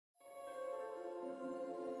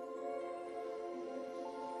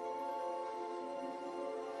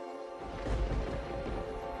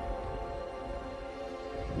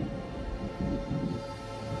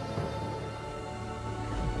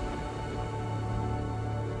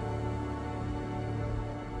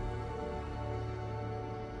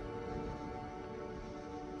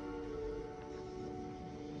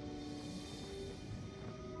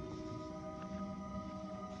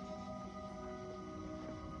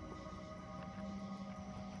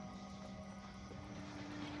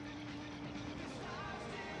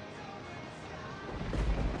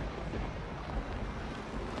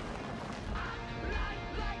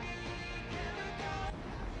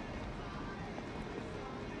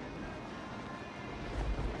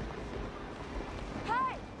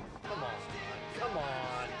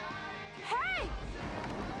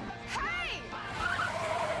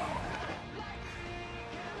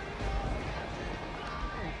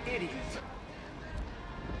idiot.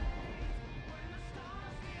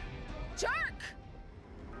 Jerk!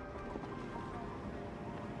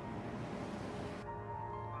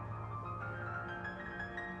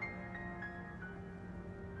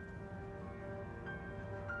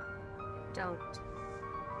 Don't.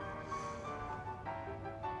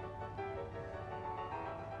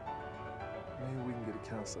 Maybe we can get a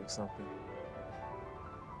counselor or something.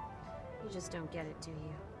 You just don't get it, do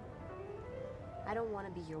you? I don't want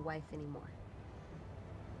to be your wife anymore.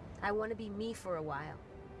 I want to be me for a while.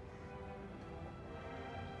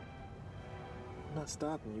 I'm not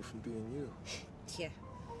stopping you from being you. Yeah.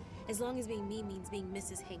 As long as being me means being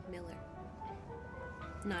Mrs. Hank Miller.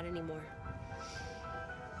 Not anymore.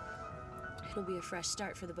 It'll be a fresh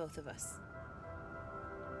start for the both of us.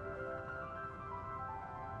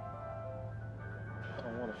 I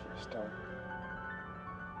don't want a fresh start.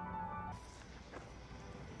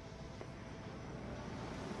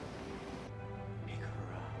 Pick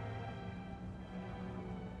her up.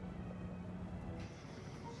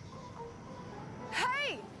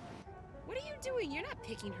 Hey! What are you doing? You're not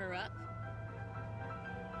picking her up.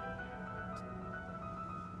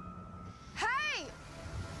 Hey!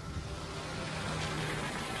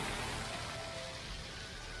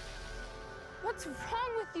 What's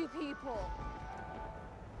wrong with you people?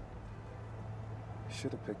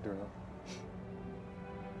 Should have picked her up.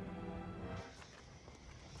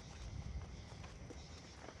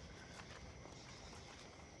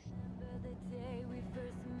 The day we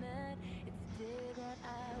first met, it's a day that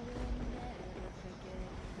I will never forget.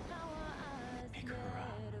 How our eyes Pick her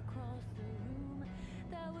met across the room.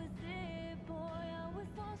 That was it, boy, I was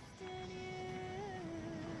lost in you.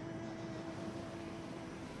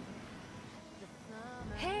 The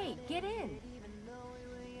summer Hey, get in. even though we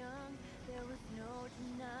were young, there was no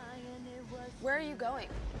denying it was. Where are you going?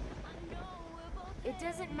 I know we're both It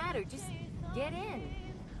doesn't matter. Just get in.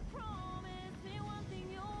 promise me one thing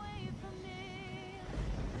you're away from me.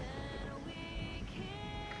 Then we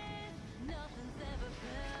kissed. Nothing's ever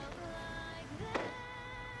felt like this.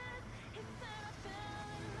 He said I fell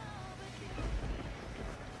in love with you.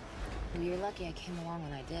 Well, you're lucky I came along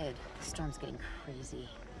when I did. The storm's getting crazy.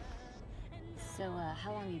 So,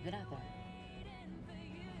 how long have you been out there?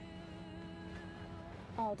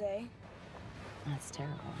 All day. That's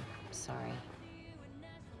terrible. I'm sorry.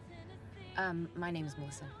 My name is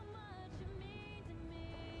Melissa.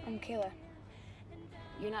 I'm Kayla.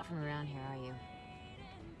 You're not from around here, are you?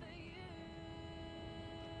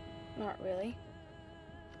 Not really.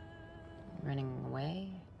 Running away?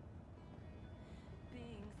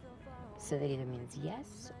 So that either means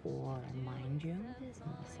yes or mind your own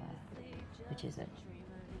business. Which is it?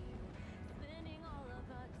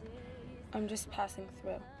 I'm just passing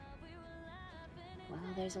through. Well,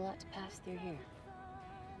 there's a lot to pass through here.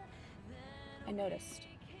 I noticed.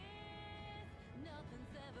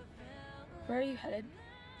 Where are you headed?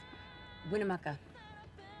 Winnemucca,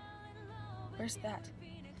 Where's that?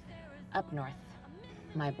 up north.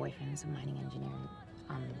 My boyfriend's a mining engineer.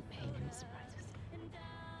 I'm paying him surprises.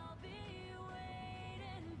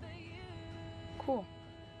 Cool.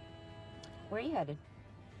 Where are you headed?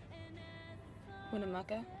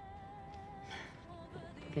 Winnemucca.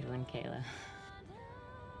 Good one, Kayla.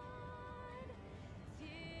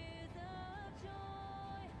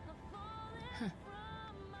 Huh.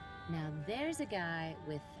 Now there's a guy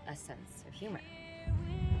with a sense of humor.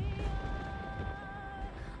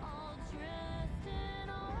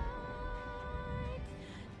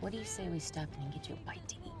 What do you say we stop in and get you a bite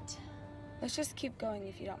to eat? Let's just keep going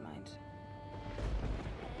if you don't mind.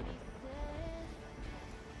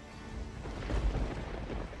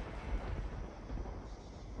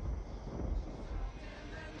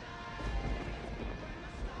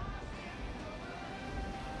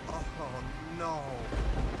 Oh, no.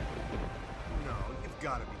 No, you've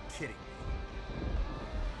got to be kidding me.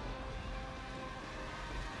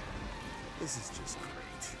 This is just great.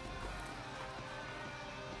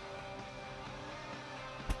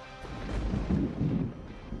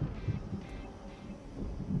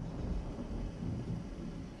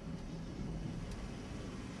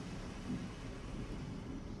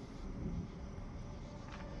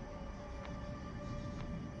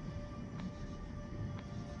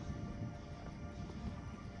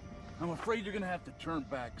 I'm afraid you're gonna have to turn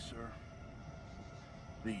back, sir.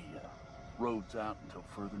 The road's out until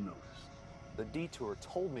further notice. The detour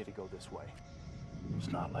told me to go this way. It's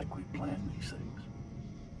not like we planned these things.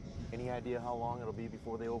 Any idea how long it'll be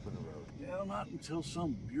before they open the road? Yeah, not until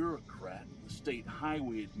some bureaucrat in the State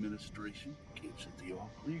Highway Administration gives it the all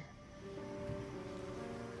clear.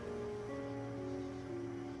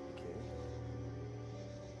 Okay.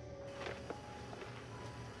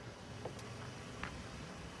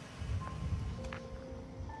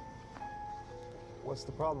 What's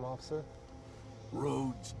the problem, officer?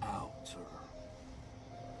 Road's out, sir.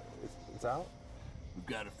 It's out? We've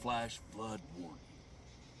got a flash flood warning.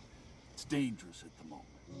 It's dangerous at the moment.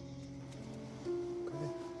 Okay.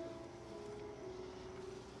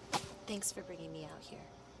 Thanks for bringing me out here.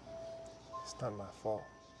 It's not my fault.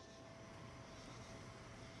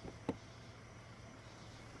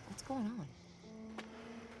 What's going on?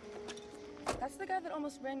 That's the guy that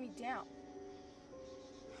almost ran me down.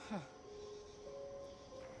 Huh.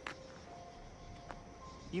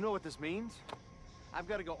 You know what this means? I've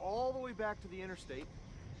got to go all the way back to the interstate,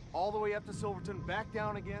 all the way up to Silverton, back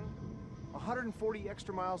down again. 140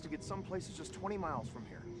 extra miles to get someplace that's just 20 miles from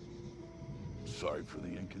here. Sorry for the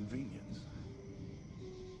inconvenience.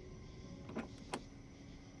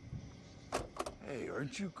 Hey,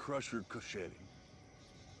 aren't you Crusher Cochetti?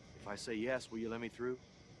 If I say yes, will you let me through?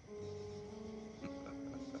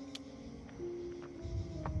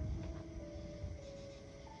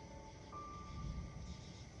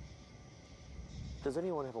 Does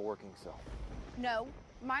anyone have a working cell? No,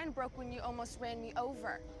 mine broke when you almost ran me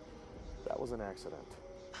over. That was an accident.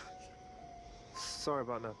 Sorry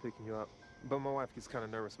about not picking you up, but my wife gets kind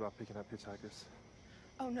of nervous about picking up hitchhikers.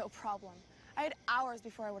 Oh, no problem. I had hours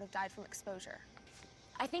before I would have died from exposure.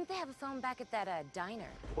 I think they have a phone back at that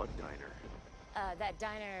diner. What diner? That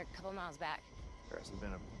diner a couple miles back. There hasn't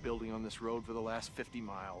been a building on this road for the last 50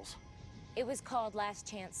 miles. It was called Last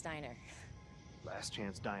Chance Diner. Last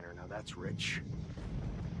Chance Diner, now that's rich.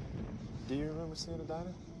 Do you remember seeing a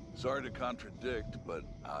diner? Sorry to contradict, but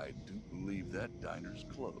I do believe that diner's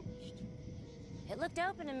closed. It looked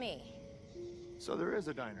open to me. So there is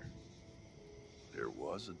a diner. There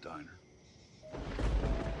was a diner.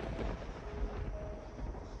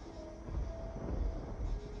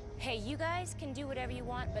 Hey, you guys can do whatever you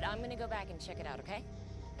want, but I'm gonna go back and check it out, okay?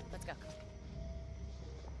 Let's go.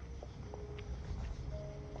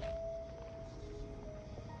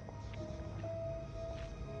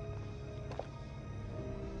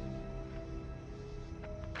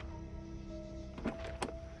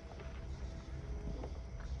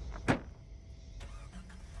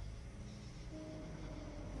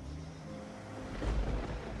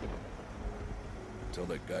 Tell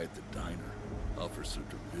that guy at the diner, Officer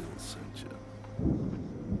DeVille sent you.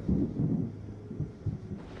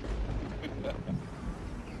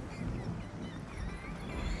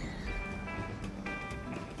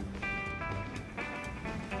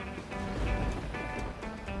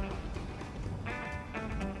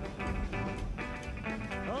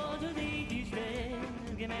 Oh, tu dijiste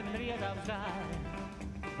que me vendrías a buscar,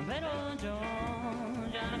 pero yo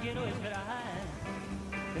ya no quiero esperar.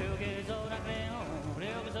 Creo que es hora,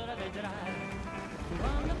 creo que es hora de llorar.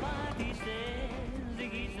 Cuando partiste,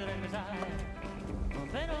 dijiste regresar,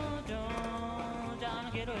 pero yo ya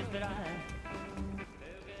no quiero esperar.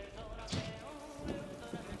 Creo que es hora, creo que es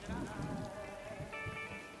hora de llorar.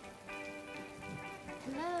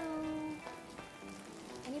 Hello?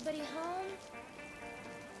 Anybody home?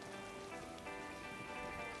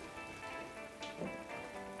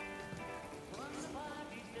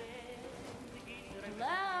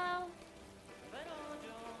 Hello?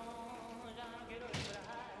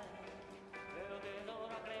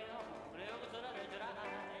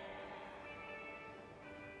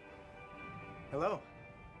 Hello?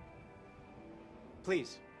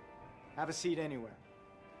 Please, have a seat anywhere.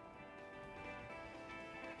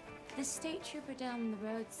 The state trooper down the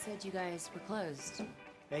road said you guys were closed.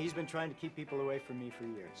 Yeah, he's been trying to keep people away from me for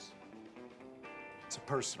years. It's a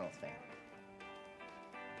personal thing.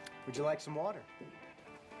 Would you like some water?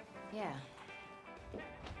 Yeah.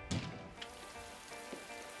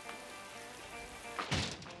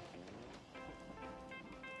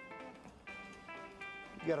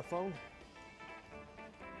 You got a phone?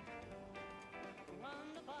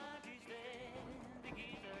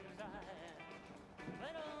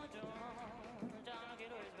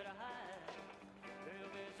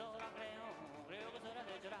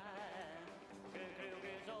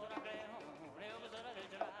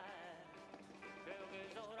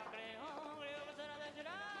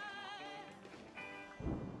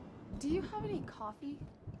 Do you have any coffee?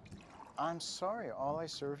 I'm sorry, all I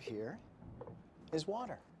serve here is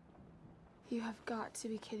water. You have got to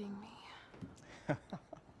be kidding me.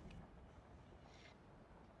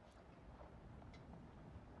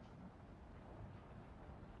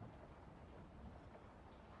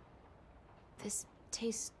 This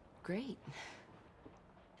tastes great.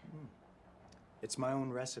 It's my own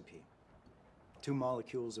recipe. 2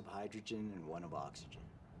 molecules of hydrogen and 1 of oxygen.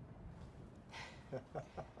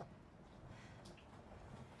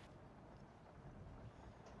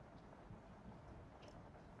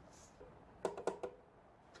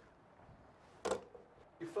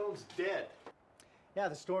 phone's dead. Yeah,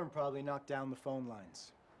 the storm probably knocked down the phone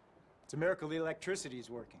lines. It's a miracle the electricity's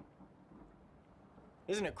working.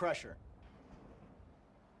 Isn't it, Crusher?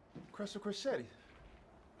 Crusher Crescetti.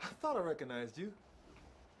 I thought I recognized you.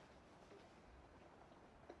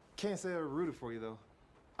 Can't say I rooted for you, though.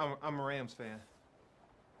 I'm a Rams fan.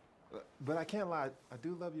 But I can't lie, I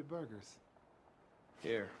do love your burgers.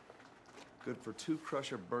 Here. Good for 2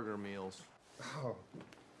 Crusher burger meals. Oh,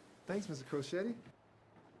 thanks, Mr. Crocetti.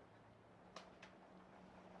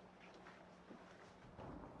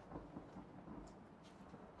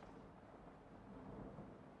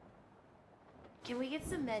 Can we get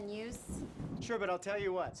some menus? Sure, but I'll tell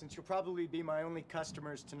you what, since you'll probably be my only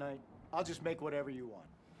customers tonight, I'll just make whatever you want.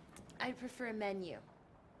 I'd prefer a menu.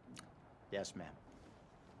 Yes, ma'am.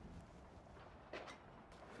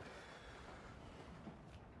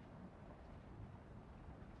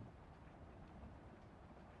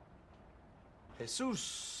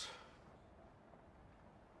 Jesus.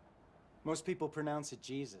 Most people pronounce it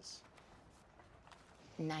Jesus.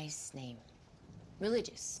 Nice name.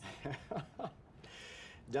 Religious.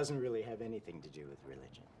 Doesn't really have anything to do with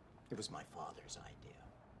religion. It was my father's idea.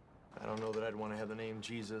 I don't know that I'd want to have the name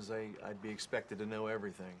Jesus. I'd be expected to know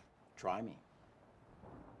everything. Try me.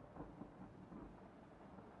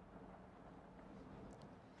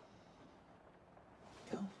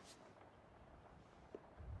 Go.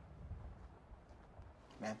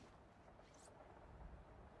 Ma'am.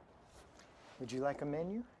 Would you like a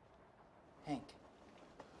menu? Hank.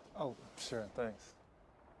 Oh, sure, thanks.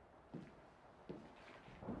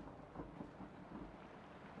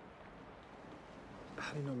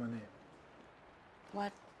 How do you know my name?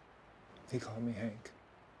 What? He called me Hank.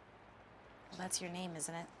 Well, that's your name,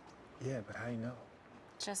 isn't it? Yeah, but how you know?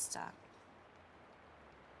 Just,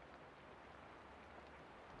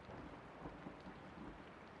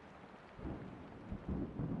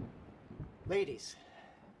 Ladies,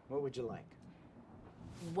 what would you like?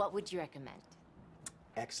 What would you recommend?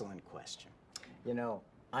 Excellent question. You know,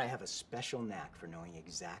 I have a special knack for knowing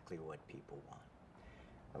exactly what people want.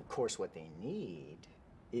 Of course, what they need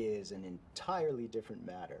is an entirely different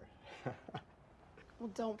matter. Well,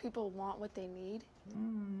 don't people want what they need?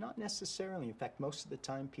 Not necessarily. In fact, most of the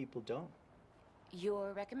time, people don't.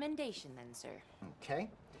 Your recommendation, then, sir. Okay.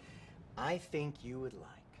 I think you would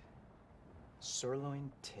like sirloin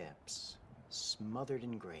tips smothered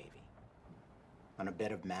in gravy on a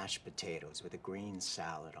bed of mashed potatoes with a green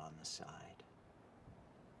salad on the side.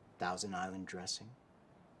 Thousand Island dressing.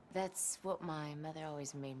 That's what my mother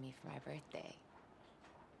always made me for my birthday.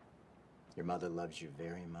 Your mother loves you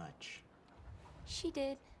very much. She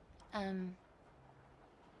did.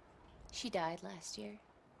 She died last year.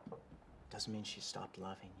 Doesn't mean she stopped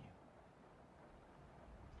loving you.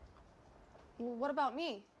 Well, what about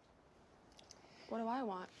me? What do I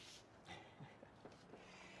want?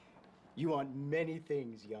 You want many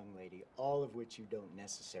things, young lady, all of which you don't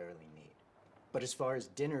necessarily need. But as far as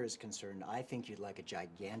dinner is concerned, I think you'd like a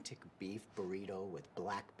gigantic beef burrito with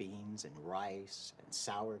black beans and rice and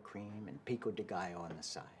sour cream and pico de gallo on the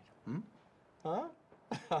side. Huh?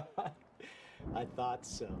 I thought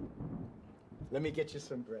so. Let me get you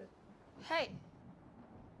some bread. Hey,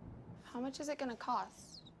 how much is it gonna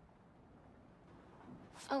cost?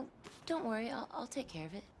 Oh, don't worry. I'll take care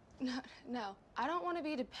of it. No, I don't want to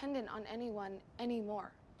be dependent on anyone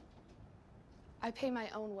anymore. I pay my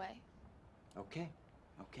own way. Okay.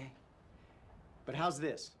 But how's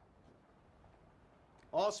this?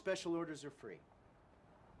 All special orders are free.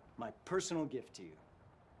 My personal gift to you.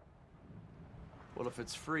 Well, if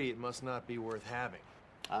it's free, it must not be worth having.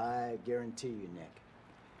 I guarantee you, Nick.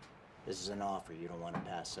 This is an offer you don't want to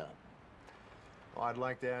pass up. Well, I'd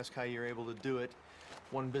like to ask how you're able to do it,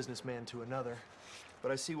 one businessman to another.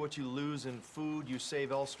 But I see what you lose in food you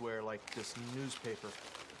save elsewhere, like this newspaper.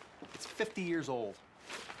 It's 50 years old.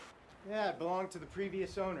 Yeah, it belonged to the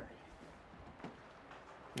previous owner.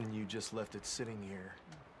 And you just left it sitting here.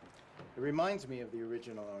 It reminds me of the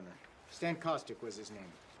original owner. Stan Kostick was his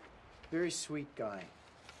name. Very sweet guy.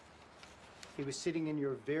 He was sitting in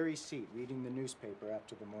your very seat reading the newspaper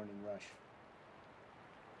after the morning rush.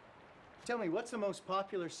 Tell me, what's the most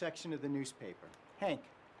popular section of the newspaper? Hank.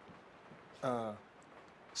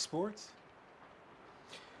 Sports?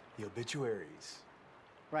 The obituaries.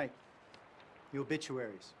 Right. The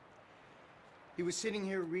obituaries. He was sitting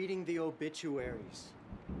here reading the obituaries,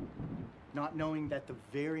 not knowing that the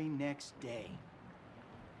very next day,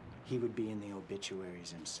 he would be in the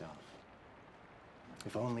obituaries himself.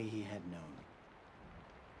 If only he had known.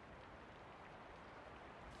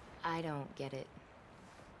 I don't get it.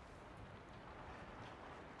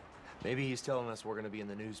 Maybe he's telling us we're gonna be in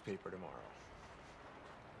the newspaper tomorrow.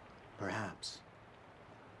 Perhaps.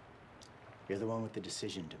 You're the one with the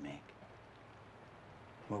decision to make.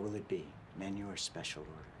 What will it be? Menu or special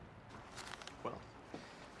order? Well,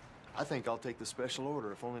 I think I'll take the special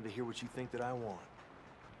order, if only to hear what you think that I want.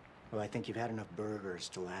 Well, I think you've had enough burgers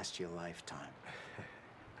to last you a lifetime.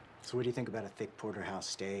 So what do you think about a thick porterhouse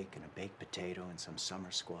steak and a baked potato and some summer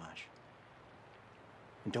squash?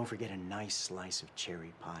 And don't forget a nice slice of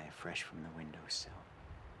cherry pie fresh from the windowsill.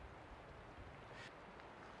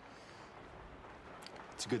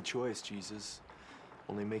 It's a good choice, Jesus.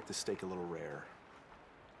 Only make the steak a little rare.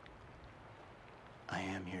 I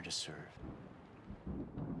am here to serve.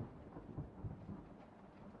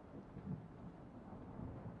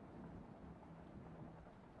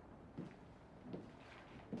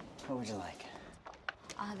 What would you like?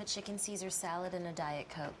 I'll have a chicken Caesar salad and a Diet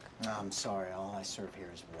Coke. No, I'm sorry. All I serve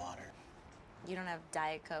here is water. You don't have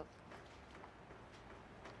Diet Coke?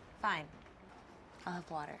 Fine. I'll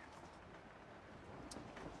have water.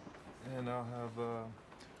 And I'll have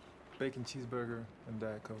bacon cheeseburger and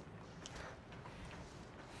Diet Coke.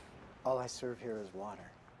 All I serve here is water.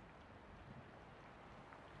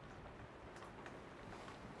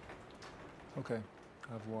 Okay,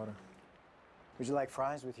 I'll have water. Would you like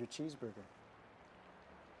fries with your cheeseburger?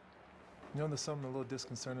 You know, there's something a little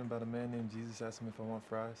disconcerting about a man named Jesus asking me if I want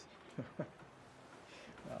fries.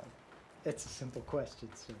 Well, it's a simple question,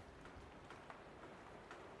 sir.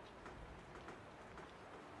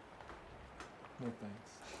 No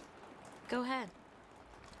thanks. Go ahead.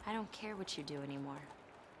 I don't care what you do anymore.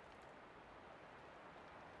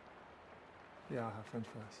 Yeah, I'll have French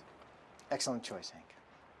fries. Excellent choice, Hank.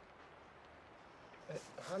 Hey,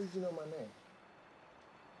 how did you know my name?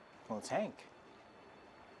 Well, it's Hank.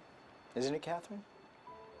 Isn't it, Catherine?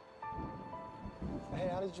 Hey,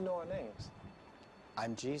 how did you know our names?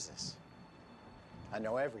 I'm Jesus. I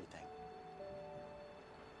know everything.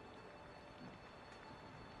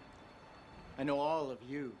 I know all of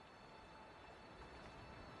you.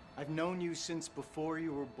 I've known you since before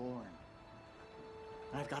you were born.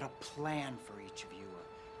 And I've got a plan for each of you,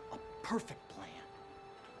 a perfect plan.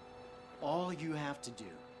 All you have to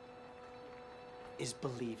do is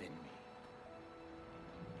believe in me.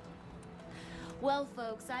 Well,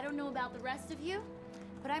 folks, I don't know about the rest of you,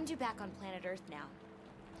 but I'm due back on planet Earth now.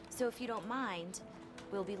 So if you don't mind,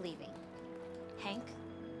 we'll be leaving. Hank?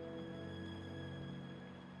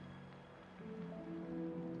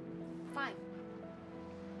 Fine.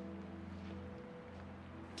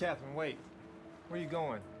 Catherine, wait. Where are you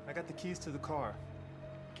going? I got the keys to the car.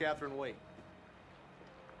 Catherine, wait.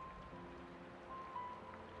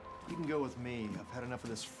 You can go with me. I've had enough of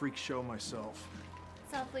this freak show myself.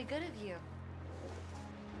 It's awfully good of you.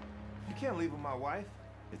 You can't leave with my wife.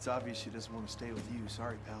 It's obvious she doesn't want to stay with you.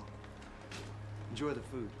 Sorry, pal. Enjoy the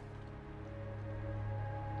food.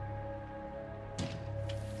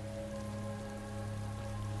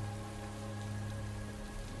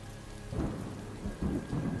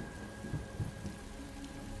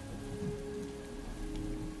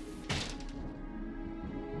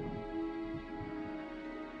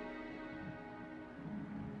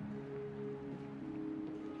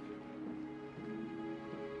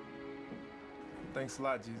 Thanks a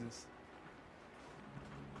lot, Jesus.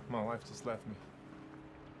 My wife just left me.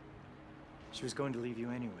 She was going to leave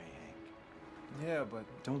you anyway, Hank. Yeah, but...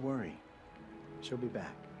 Don't worry. She'll be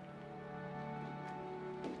back.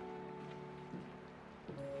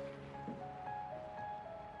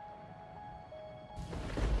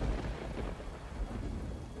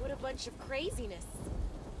 What a bunch of craziness.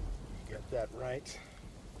 You got that right.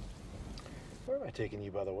 Where am I taking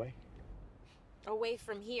you, by the way? Away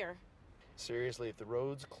from here. Seriously, if the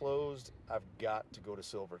road's closed, I've got to go to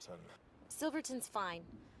Silverton. Silverton's fine.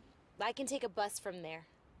 I can take a bus from there.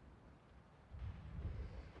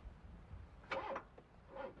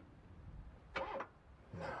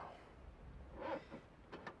 No.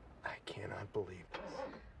 I cannot believe this.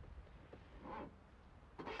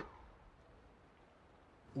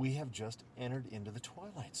 We have just entered into the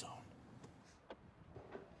Twilight Zone.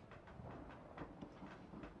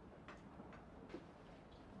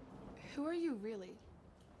 Who are you really?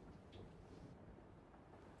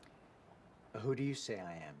 Who do you say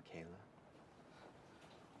I am, Kayla?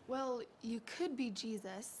 Well, you could be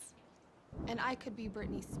Jesus, and I could be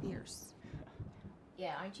Britney Spears.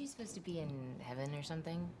 Yeah, aren't you supposed to be in heaven or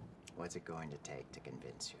something? What's it going to take to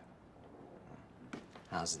convince you?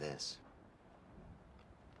 How's this?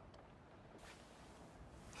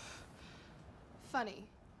 Funny.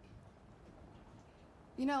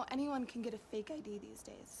 You know, anyone can get a fake ID these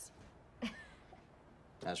days.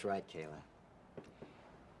 That's right, Kayla.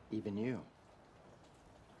 Even you.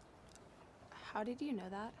 How did you know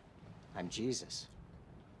that? I'm Jesus.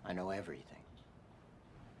 I know everything.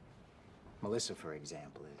 Melissa, for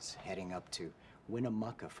example, is heading up to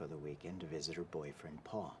Winnemucca for the weekend to visit her boyfriend,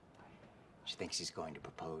 Paul. She thinks he's going to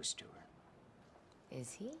propose to her.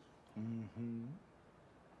 Is he? Mm-hmm.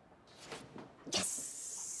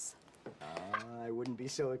 Yes! I wouldn't be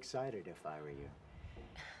so excited if I were you.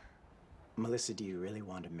 Melissa, do you really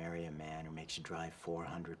want to marry a man who makes you drive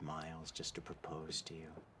 400 miles just to propose to you?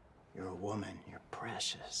 You're a woman. You're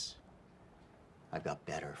precious. I've got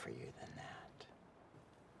better for you than that.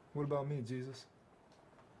 What about me, Jesus?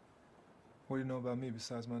 What do you know about me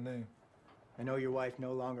besides my name? I know your wife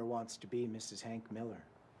no longer wants to be Mrs. Hank Miller.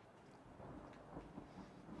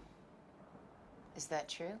 Is that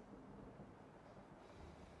true?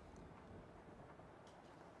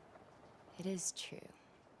 It is true.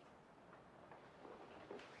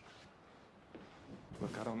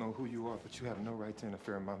 Look, I don't know who you are, but you have no right to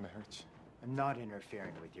interfere in my marriage. I'm not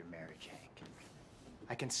interfering with your marriage, Hank.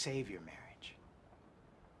 I can save your marriage.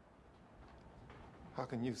 How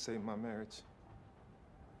can you save my marriage?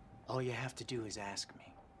 All you have to do is ask me.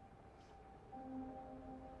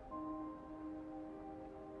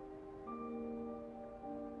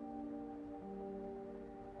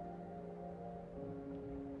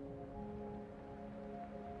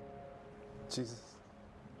 Jesus.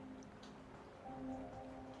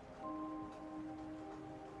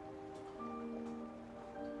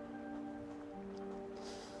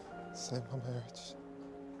 Save my marriage.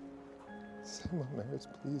 Save my marriage,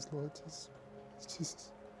 please, Lord Jesus.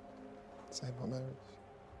 Jesus. Save my marriage.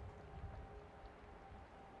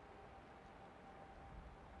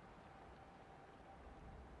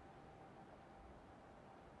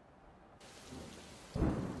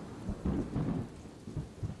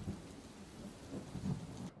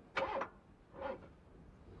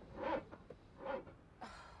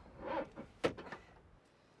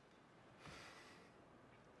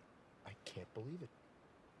 I can't believe it.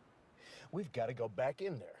 We've got to go back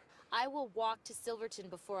in there. I will walk to Silverton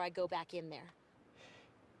before I go back in there.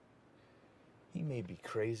 He may be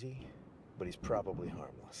crazy, but he's probably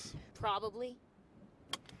harmless. Probably.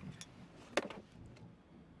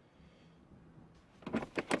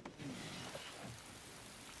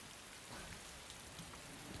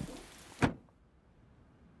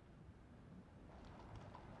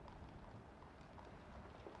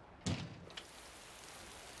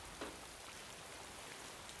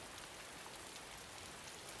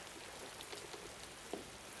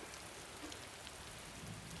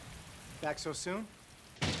 Back so soon?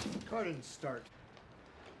 Car didn't start.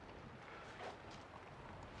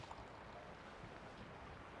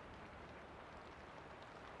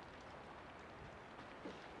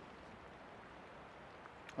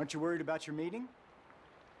 Aren't you worried about your meeting?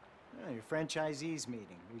 Your franchisees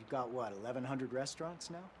meeting. We've got, what, 1,100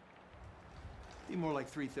 restaurants now? Be more like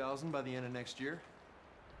 3,000 by the end of next year.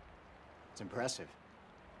 It's impressive.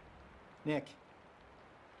 Nick,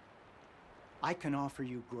 I can offer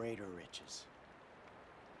you greater riches.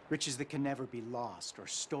 Riches that can never be lost or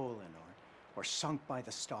stolen or sunk by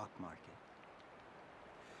the stock market.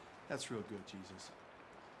 That's real good, Jesus.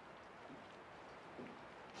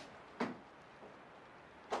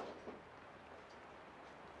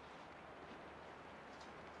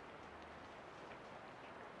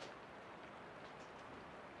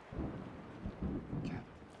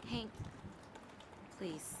 Hank,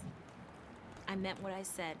 please. I meant what I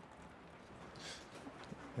said.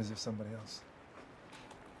 Is there somebody else?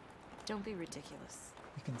 Don't be ridiculous.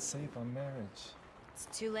 We can save our marriage. It's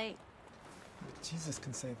too late. But Jesus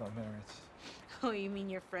can save our marriage. Oh, you mean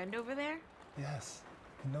your friend over there? Yes.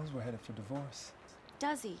 He knows we're headed for divorce.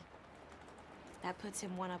 Does he? That puts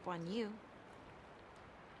him one up on you.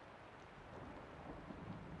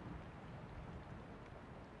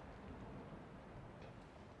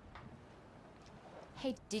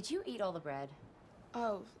 Hey, did you eat all the bread?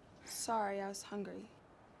 Oh, sorry, I was hungry.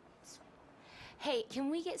 Hey, can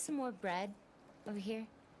we get some more bread over here?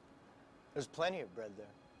 There's plenty of bread there.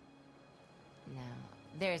 No,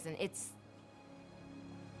 there isn't. It's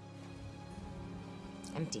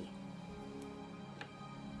empty.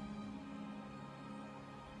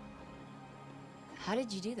 How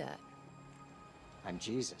did you do that? I'm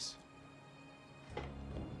Jesus.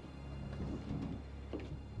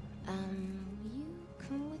 Will you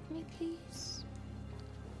come with me, please?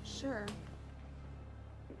 Sure.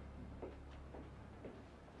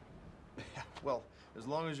 Well, as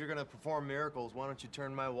long as you're gonna perform miracles, why don't you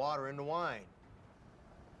turn my water into wine?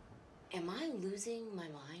 Am I losing my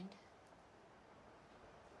mind?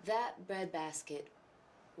 That bread basket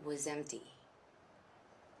was empty,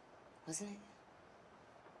 wasn't it?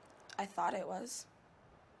 I thought it was.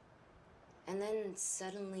 And then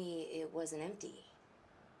suddenly it wasn't empty.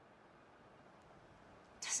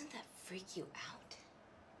 Doesn't that freak you out?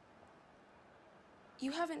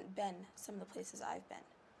 You haven't been some of the places I've been.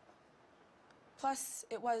 Plus,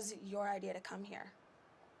 it was your idea to come here.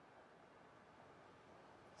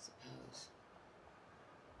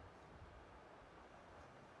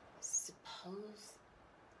 Suppose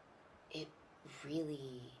it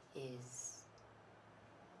really is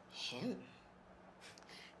him.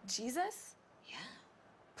 Jesus? Yeah.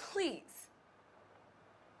 Please.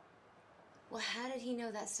 Well, how did he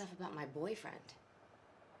know that stuff about my boyfriend?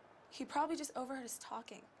 He probably just overheard us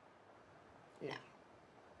talking. No.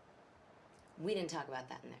 We didn't talk about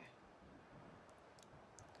that in there.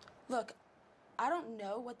 Look, I don't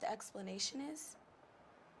know what the explanation is,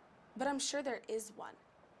 but I'm sure there is one.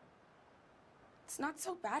 It's not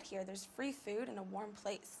so bad here. There's free food and a warm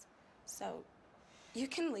place. So, you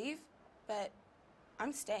can leave, but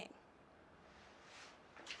I'm staying.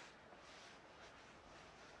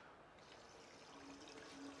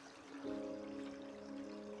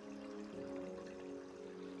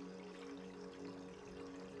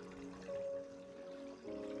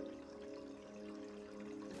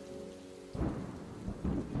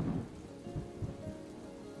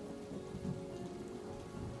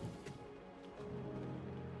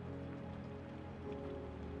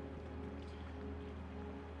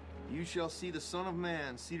 You shall see the Son of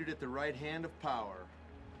Man seated at the right hand of power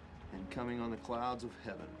and coming on the clouds of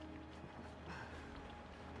heaven.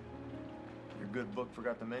 Your good book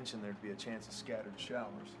forgot to mention there'd be a chance of scattered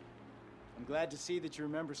showers. I'm glad to see that you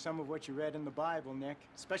remember some of what you read in the Bible, Nick.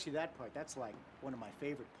 Especially that part. That's like one of my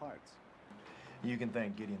favorite parts. You can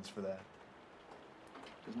thank Gideon's for that.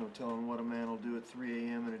 There's no telling what a man will do at 3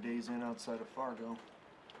 a.m. in a day's inn outside of Fargo.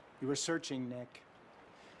 You were searching, Nick.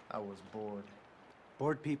 I was bored.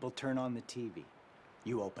 Bored people turn on the TV.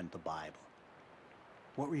 You opened the Bible.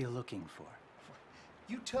 What were you looking for?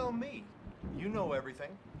 You tell me. You know everything.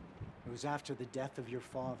 It was after the death of your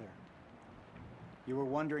father. You were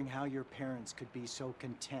wondering how your parents could be so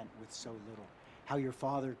content with so little. How your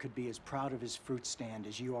father could be as proud of his fruit stand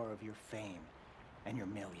as you are of your fame and your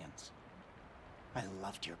millions. I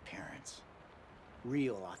loved your parents.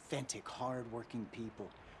 Real, authentic, hard-working people.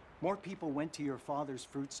 More people went to your father's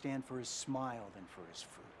fruit stand for his smile than for his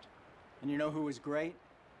fruit. And you know who was great?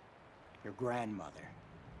 Your grandmother,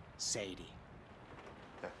 Sadie.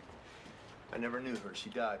 I never knew her.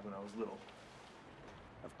 She died when I was little.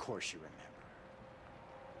 Of course you remember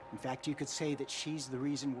her. In fact, you could say that she's the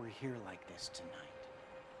reason we're here like this tonight.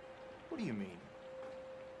 What do you mean?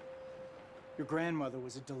 Your grandmother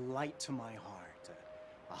was a delight to my heart.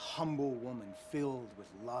 A humble woman filled with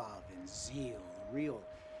love and zeal. A real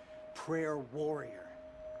prayer warrior.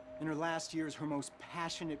 In her last years, her most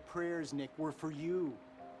passionate prayers, Nick, were for you.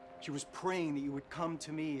 She was praying that you would come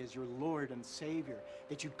to me as your Lord and Savior,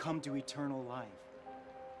 that you'd come to eternal life.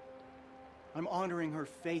 I'm honoring her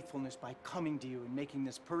faithfulness by coming to you and making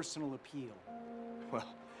this personal appeal.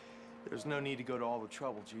 Well, there's no need to go to all the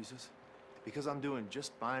trouble, Jesus, because I'm doing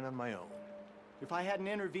just fine on my own. If I hadn't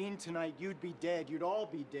intervened tonight, you'd be dead. You'd all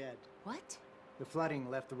be dead. What? The flooding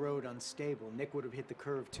left the road unstable. Nick would have hit the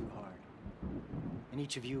curve too hard. And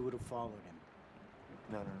each of you would have followed him.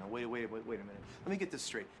 No. Wait a minute. Let me get this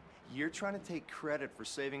straight. You're trying to take credit for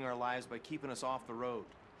saving our lives by keeping us off the road.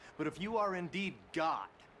 But if you are indeed God,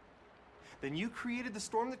 then you created the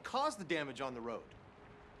storm that caused the damage on the road.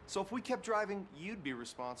 So if we kept driving, you'd be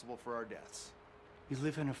responsible for our deaths. You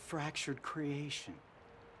live in a fractured creation.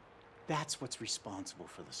 That's what's responsible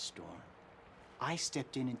for the storm. I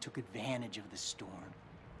stepped in and took advantage of the storm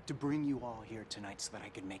to bring you all here tonight so that I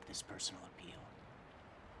could make this personal appeal.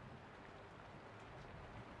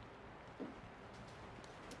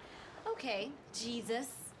 Okay, Jesus.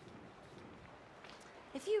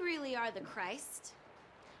 If you really are the Christ,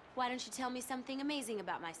 why don't you tell me something amazing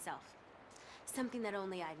about myself? Something that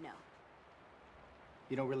only I'd know.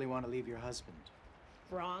 You don't really want to leave your husband?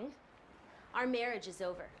 Wrong. Our marriage is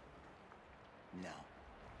over. No.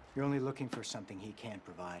 You're only looking for something he can't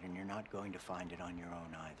provide, and you're not going to find it on your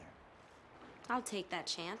own either. I'll take that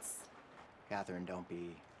chance. Catherine, don't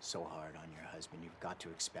be so hard on your husband. You've got to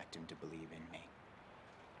expect him to believe in me.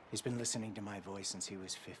 He's been listening to my voice since he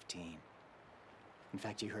was 15. In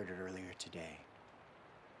fact, you heard it earlier today.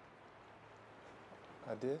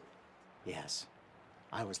 I did? Yes.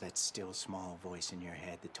 I was that still small voice in your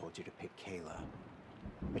head that told you to pick Kayla.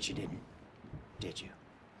 But you didn't, did you?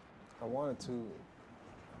 I wanted to,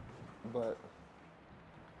 but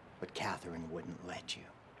Catherine wouldn't let you.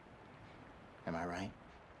 Am I right?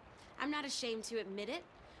 I'm not ashamed to admit it.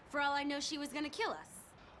 For all I know, she was gonna kill us.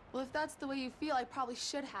 Well, if that's the way you feel, I probably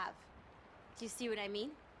should have. Do you see what I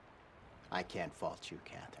mean? I can't fault you,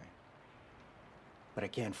 Catherine. But I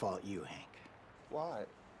can't fault you, Hank. Why?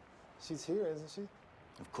 She's here, isn't she?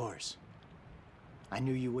 Of course. I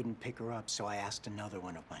knew you wouldn't pick her up, so I asked another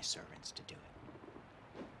one of my servants to do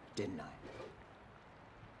it. Didn't I?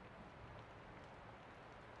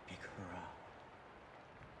 Pick her up.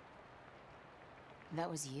 That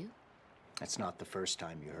was you? That's not the first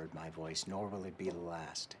time you heard my voice, nor will it be the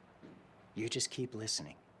last. You just keep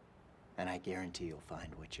listening, and I guarantee you'll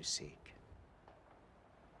find what you seek.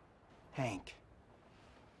 Hank,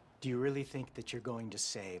 do you really think that you're going to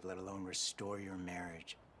save, let alone restore your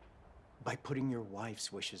marriage, by putting your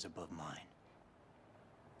wife's wishes above mine?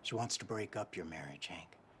 She wants to break up your marriage,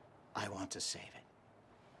 Hank. I want to save it.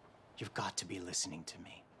 You've got to be listening to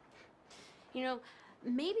me. You know,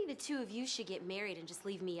 maybe the two of you should get married and just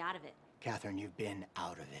leave me out of it. Catherine, you've been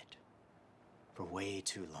out of it for way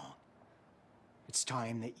too long. It's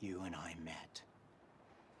time that you and I met.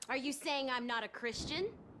 Are you saying I'm not a Christian?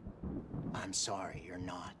 I'm sorry, you're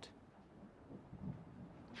not.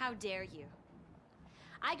 How dare you?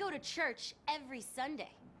 I go to church every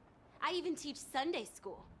Sunday. I even teach Sunday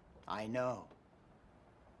school. I know.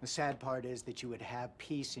 The sad part is that you would have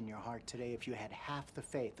peace in your heart today if you had half the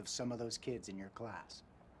faith of some of those kids in your class.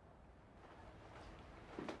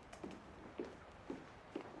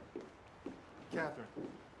 Catherine.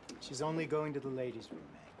 She's only going to the ladies' room,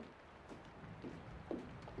 Hank.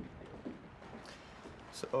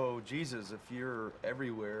 So, Jesus, if you're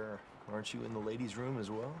everywhere, aren't you in the ladies' room as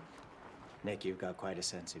well? Nick, you've got quite a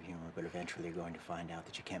sense of humor, but eventually you're going to find out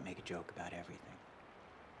that you can't make a joke about everything.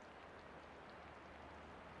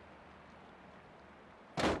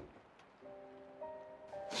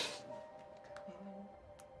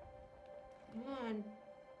 Come on.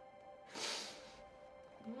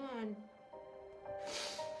 Come on.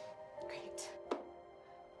 Great.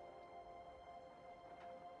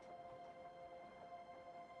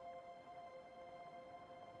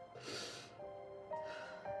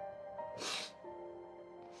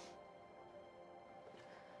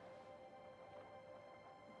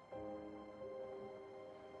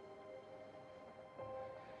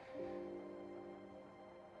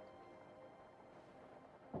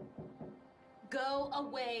 Go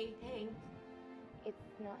away, Hank. It's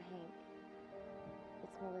not Hank.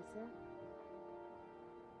 It's Melissa.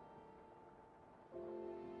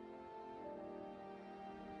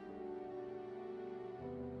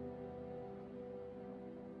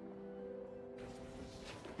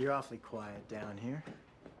 You're awfully quiet down here.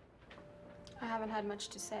 I haven't had much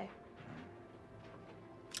to say.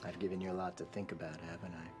 I've given you a lot to think about,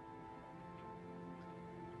 haven't I?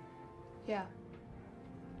 Yeah.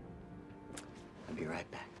 I'll be right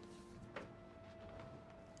back.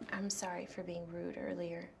 I'm sorry for being rude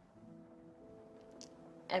earlier.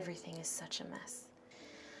 Everything is such a mess.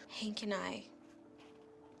 Hank and I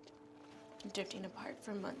are drifting apart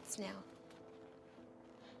for months now.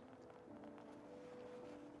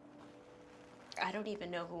 I don't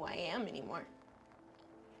even know who I am anymore.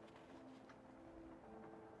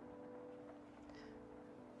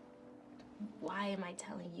 Why am I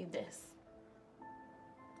telling you this?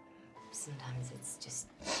 Sometimes it's just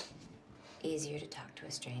easier to talk to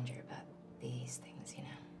a stranger about these things, you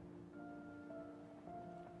know.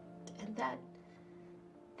 And that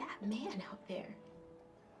man out there.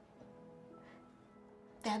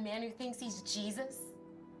 That man who thinks he's Jesus.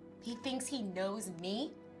 He thinks he knows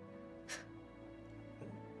me.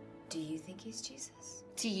 Do you think he's Jesus?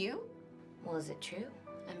 Do you? Well, is it true?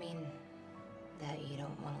 I mean, that you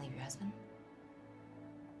don't want to leave your husband?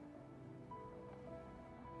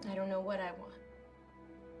 I don't know what I want.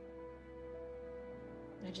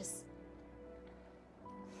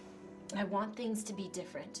 I want things to be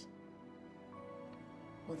different.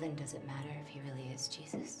 Well, then does it matter if he really is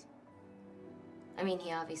Jesus? I mean,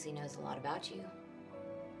 he obviously knows a lot about you.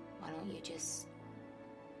 Why don't you just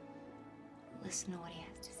listen to what he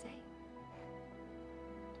has to say?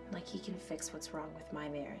 Like he can fix what's wrong with my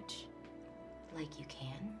marriage. Like you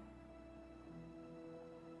can?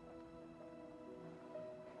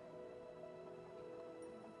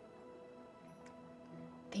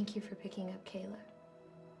 Thank you for picking up Kayla.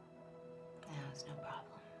 No, it's no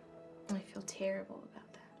problem. I feel terrible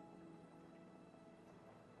about that.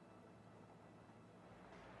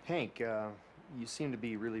 Hank, you seem to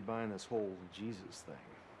be really buying this whole Jesus thing.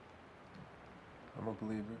 I'm a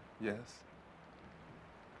believer, yes.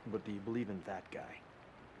 But do you believe in that guy?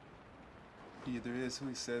 He either is who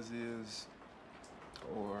he says he is,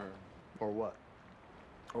 or what?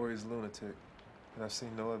 Or he's a lunatic. And I've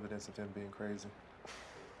seen no evidence of him being crazy.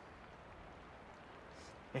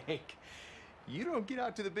 Hank, You don't get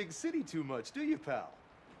out to the big city too much, do you, pal?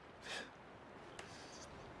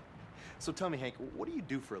 So tell me, Hank, what do you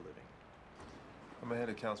do for a living? I'm a head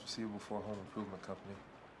accounts receivable for a home improvement company.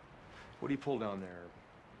 What do you pull down there?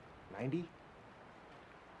 90?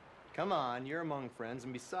 Come on, you're among friends,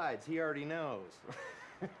 and besides, he already knows.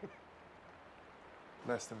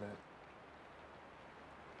 Less than that.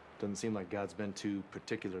 Doesn't seem like God's been too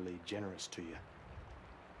particularly generous to you.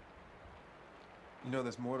 You know,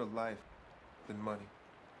 there's more to life than money.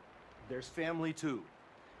 There's family, too.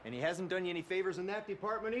 And he hasn't done you any favors in that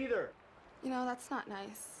department either. You know, that's not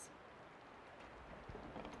nice.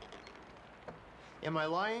 Am I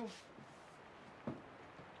lying?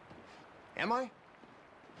 Am I?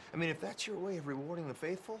 I mean, if that's your way of rewarding the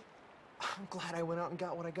faithful, I'm glad I went out and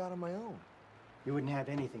got what I got on my own. You wouldn't have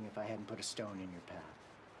anything if I hadn't put a stone in your path.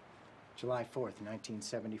 July 4th,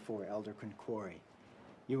 1974, Elderkin Quarry.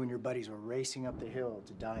 You and your buddies were racing up the hill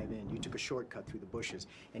to dive in. You took a shortcut through the bushes,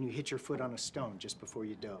 and you hit your foot on a stone just before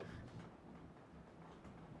you dove.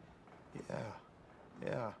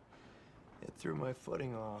 Yeah. It threw my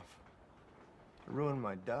footing off. It ruined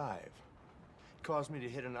my dive. It caused me to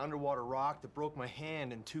hit an underwater rock that broke my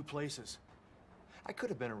hand in 2 places. I could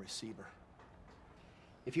have been a receiver.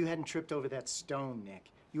 If you hadn't tripped over that stone,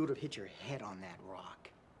 Nick, you would have hit your head on that rock.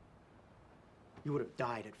 You would have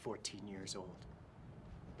died at 14 years old.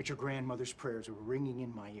 But your grandmother's prayers were ringing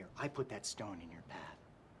in my ear. I put that stone in your path.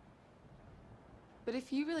 But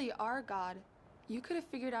if you really are God, you could have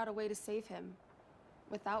figured out a way to save him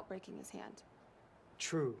without breaking his hand.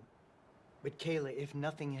 True. But Kayla, if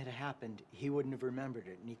nothing had happened, he wouldn't have remembered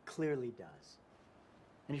it, and he clearly does.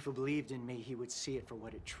 And if he believed in me, he would see it for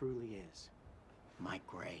what it truly is. My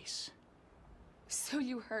grace. So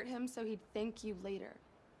you hurt him so he'd thank you later.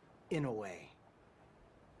 In a way.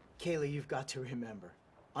 Kayla, you've got to remember,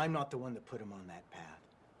 I'm not the one that put him on that path.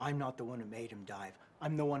 I'm not the one who made him dive.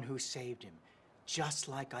 I'm the one who saved him. Just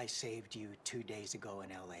like I saved you 2 days ago in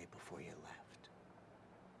LA before you left.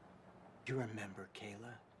 You remember,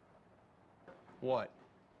 Kayla? What?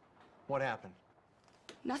 What happened?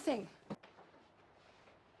 Nothing.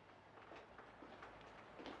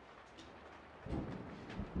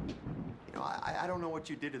 You know, I don't know what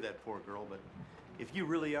you did to that poor girl, but if you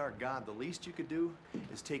really are God, the least you could do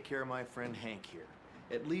is take care of my friend Hank here.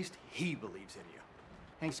 At least he believes in you.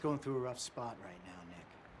 Hank's going through a rough spot right now, Nick.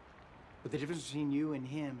 But the difference between you and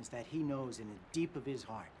him is that he knows in the deep of his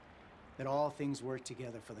heart that all things work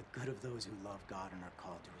together for the good of those who love God and are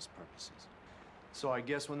called to his purposes. So I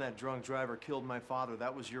guess when that drunk driver killed my father,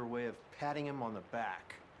 that was your way of patting him on the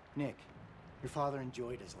back. Nick, your father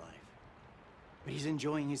enjoyed his life. But he's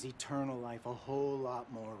enjoying his eternal life a whole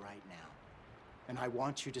lot more right now. And I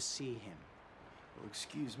want you to see him. Well,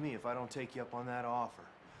 excuse me if I don't take you up on that offer.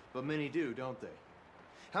 But many do, don't they?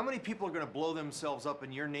 How many people are going to blow themselves up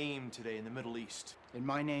in your name today in the Middle East? In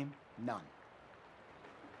my name, none.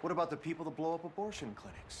 What about the people that blow up abortion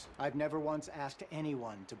clinics? I've never once asked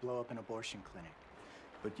anyone to blow up an abortion clinic.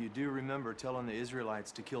 But you do remember telling the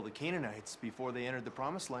Israelites to kill the Canaanites before they entered the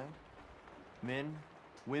Promised Land. Men,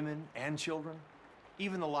 women, and children,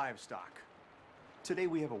 even the livestock. Today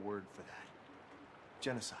we have a word for that.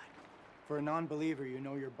 Genocide. For a non-believer, you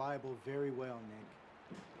know your Bible very well,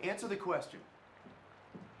 Nick. Answer the question.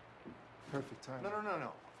 Perfect time. No.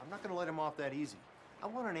 I'm not going to let him off that easy. I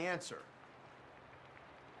want an answer.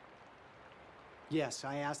 Yes,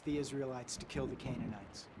 I asked the Israelites to kill the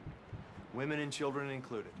Canaanites. Women and children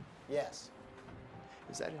included. Yes.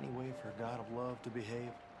 Is that any way for a God of love to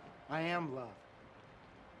behave? I am love.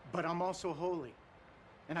 But I'm also holy.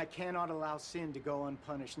 And I cannot allow sin to go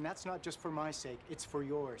unpunished. And that's not just for my sake, it's for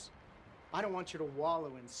yours. I don't want you to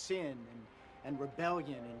wallow in sin and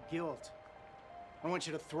rebellion and guilt. I want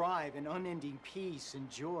you to thrive in unending peace and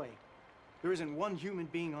joy. There isn't one human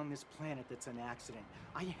being on this planet that's an accident.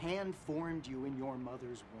 I hand-formed you in your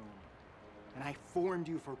mother's womb. And I formed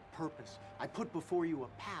you for purpose. I put before you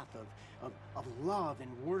a path of love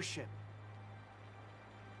and worship.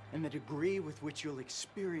 And the degree with which you'll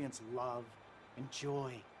experience love and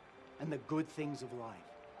joy and the good things of life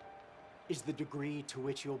is the degree to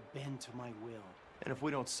which you'll bend to my will. And if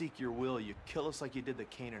we don't seek your will, you kill us like you did the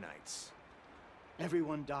Canaanites.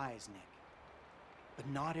 Everyone dies, Nick. But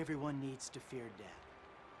not everyone needs to fear death.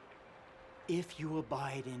 If you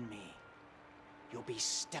abide in me, you'll be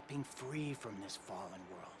stepping free from this fallen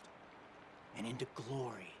world and into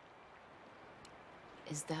glory.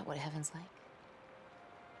 Is that what heaven's like?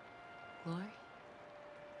 Glory?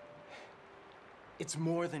 It's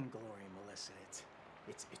more than glory, Melissa.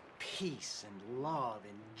 It's peace and love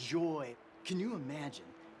and joy. Can you imagine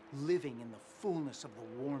living in the fullness of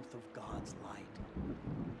the warmth of God's light?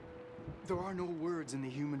 There are no words in the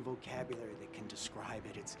human vocabulary that can describe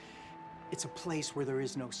it. It's a place where there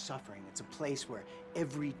is no suffering. It's a place where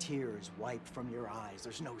every tear is wiped from your eyes.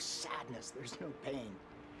 There's no sadness, there's no pain.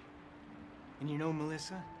 And you know,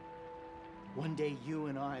 Melissa, one day you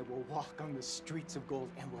and I will walk on the streets of gold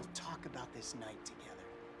and we'll talk about this night together.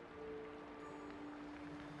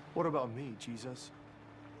 What about me, Jesus?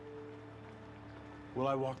 Will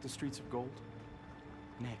I walk the streets of gold?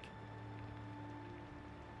 Nick,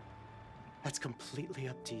 that's completely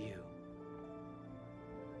up to you.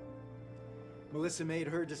 Melissa made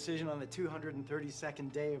her decision on the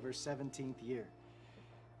 232nd day of her 17th year.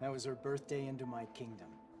 That was her birthday into my kingdom.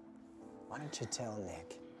 Why don't you tell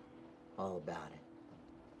Nick all about it?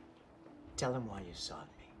 Tell him why you sought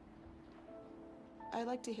me. I'd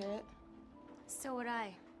like to hear it. So would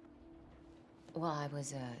I. Well, I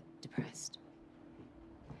was depressed.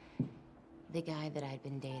 The guy that I'd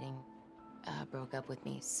been dating broke up with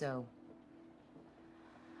me, so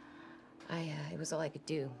it was all I could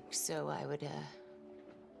do. So I would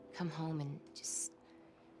come home and just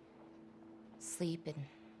sleep and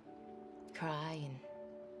cry and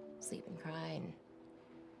sleep and cry and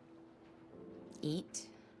eat.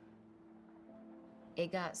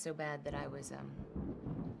 It got so bad that I was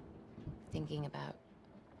thinking about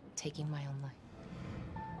taking my own life.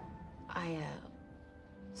 I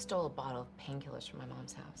stole a bottle of painkillers from my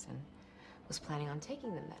mom's house and was planning on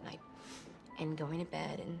taking them that night and going to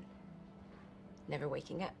bed and never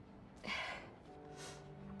waking up.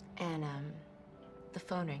 And the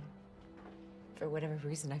phone rang. For whatever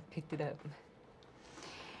reason, I picked it up.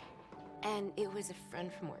 And it was a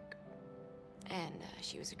friend from work. And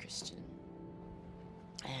she was a Christian.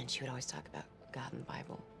 And she would always talk about God and the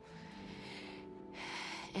Bible.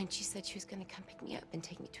 And she said she was gonna come pick me up and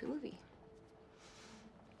take me to a movie.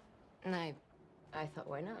 And I thought,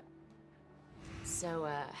 why not? So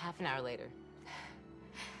half an hour later,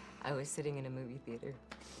 I was sitting in a movie theater,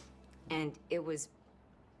 and it was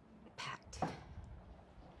packed.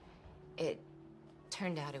 It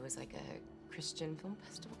turned out it was like a Christian film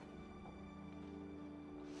festival.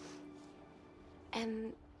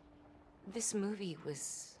 And this movie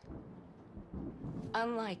was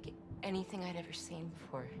unlike anything I'd ever seen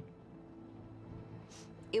before.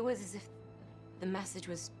 It was as if the message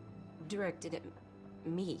was directed at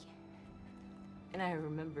me. And I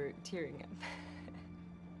remember tearing up.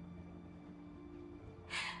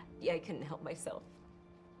 Yeah, I couldn't help myself.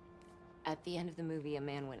 At the end of the movie, a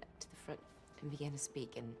man went up to the front and began to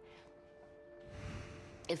speak, and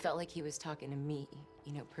it felt like he was talking to me,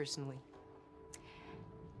 you know, personally.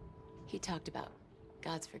 He talked about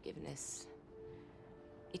God's forgiveness,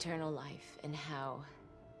 eternal life, and how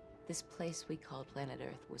this place we called planet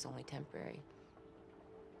Earth was only temporary.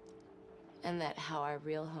 And that how our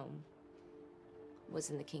real home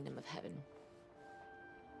was in the kingdom of heaven.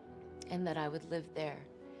 And that I would live there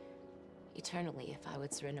eternally if I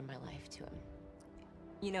would surrender my life to him.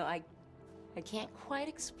 You know, I can't quite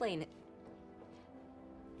explain it,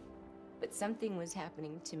 but something was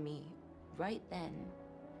happening to me right then,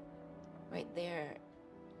 right there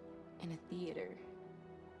in a theater.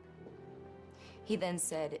 He then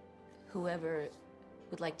said, whoever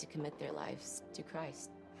would like to commit their lives to Christ,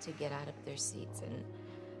 to get out of their seats and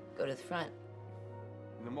go to the front.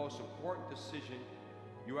 And the most important decision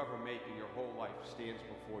you ever make in your whole life stands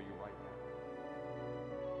before you right now.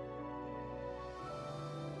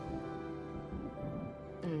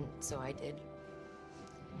 And so I did.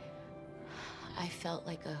 I felt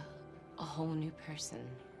like a whole new person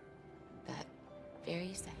that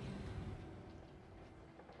very second.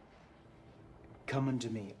 Come unto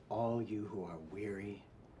me, all you who are weary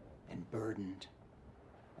and burdened,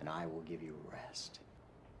 and I will give you rest.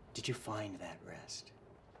 Did you find that rest?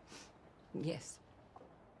 Yes.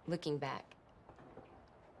 Looking back,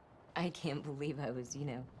 I can't believe I was, you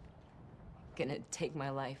know, gonna take my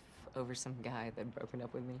life over some guy that'd broken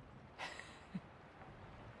up with me.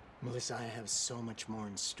 Melissa, I have so much more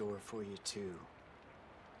in store for you, too.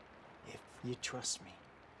 If you trust me.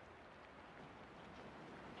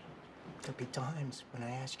 There'll be times when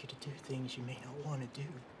I ask you to do things you may not want to do.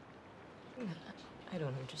 I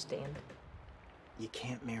don't understand. You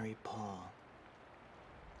can't marry Paul.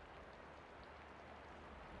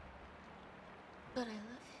 But I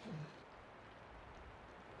love him.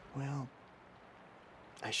 Well,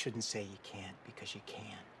 I shouldn't say you can't, because you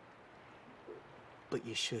can. But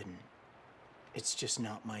you shouldn't. It's just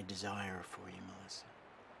not my desire for you, Melissa.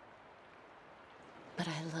 But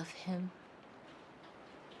I love him.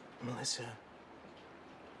 Melissa,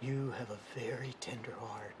 you have a very tender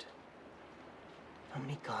heart. How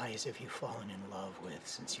many guys have you fallen in love with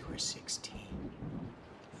since you were 16?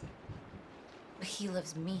 He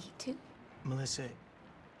loves me, too. Melissa,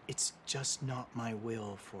 it's just not my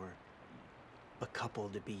will for a couple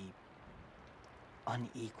to be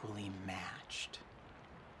unequally matched.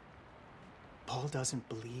 Paul doesn't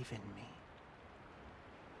believe in me.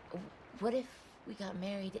 What if we got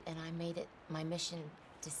married and I made it my mission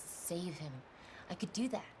to save him? I could do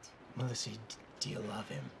that. Melissa, do you love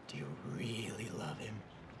him? Do you really love him?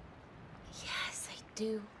 Yes, I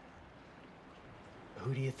do.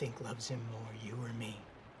 Who do you think loves him more, you or me?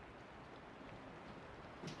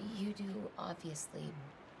 You do, obviously,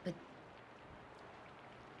 but...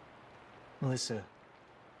 Melissa,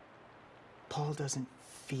 Paul doesn't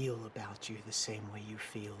feel about you the same way you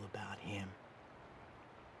feel about him.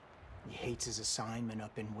 He hates his assignment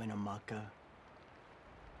up in Winnemucca.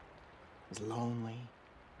 He's lonely.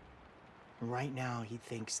 And right now, he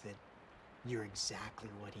thinks that you're exactly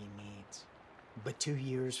what he needs. But 2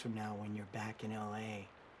 years from now, when you're back in LA,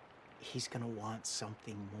 he's gonna want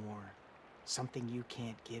something more. Something you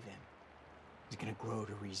can't give him. He's gonna grow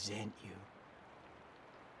to resent you.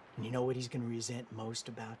 And you know what he's gonna resent most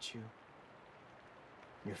about you?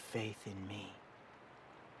 Your faith in me.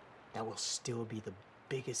 That will still be the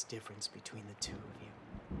biggest difference between the two of you.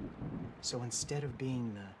 So instead of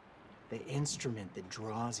being the instrument that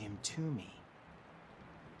draws him to me,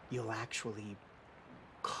 you'll actually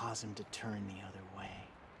cause him to turn the other way.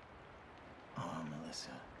 Oh,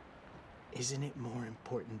 Melissa, isn't it more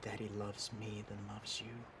important that he loves me than loves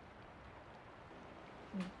you?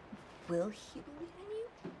 Will he believe in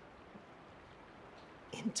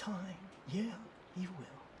you? In time, yeah, he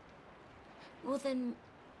will. Well, then,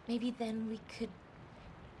 maybe then we could...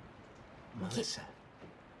 Melissa,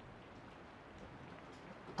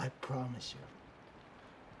 I promise you,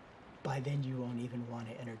 by then you won't even want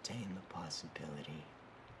to entertain the possibility.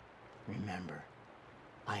 Remember,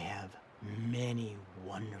 I have many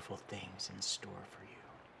wonderful things in store for you.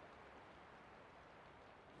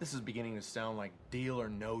 This is beginning to sound like deal or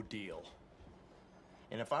no deal.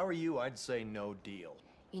 And if I were you, I'd say no deal.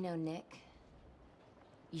 You know, Nick,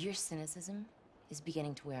 your cynicism is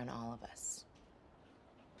beginning to wear on all of us.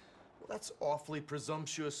 Well, that's awfully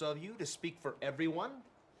presumptuous of you to speak for everyone.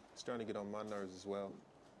 It's starting to get on my nerves as well.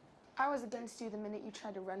 I was against you the minute you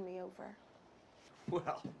tried to run me over.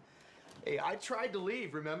 Well, hey, I tried to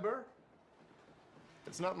leave, remember?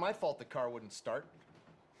 It's not my fault the car wouldn't start.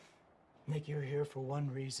 Nick, you're here for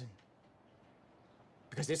one reason.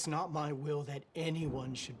 Because it's not my will that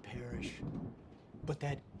anyone should perish, but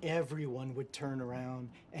that everyone would turn around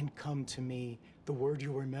and come to me. The word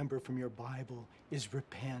you'll remember from your Bible is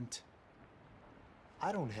repent.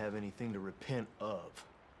 I don't have anything to repent of.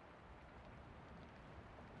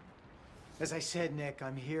 As I said, Nick,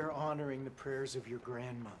 I'm here honoring the prayers of your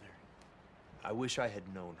grandmother. I wish I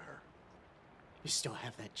had known her. You still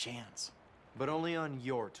have that chance. But only on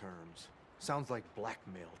your terms. Sounds like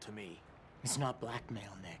blackmail to me. It's not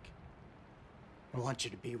blackmail, Nick. I want you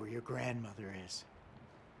to be where your grandmother is.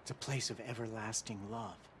 It's a place of everlasting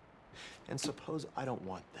love. And suppose I don't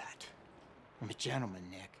want that. I'm a gentleman,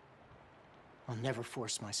 Nick. I'll never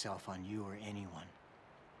force myself on you or anyone.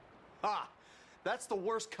 Ha! That's the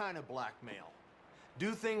worst kind of blackmail.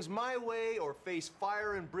 Do things my way or face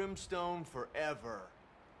fire and brimstone forever.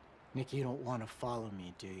 Nick, you don't want to follow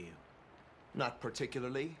me, do you? Not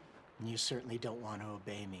particularly. And you certainly don't want to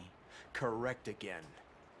obey me. Correct again.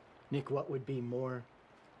 Nick, what would be more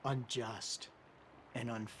unjust and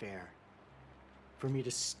unfair? For me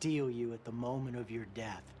to steal you at the moment of your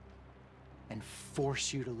death and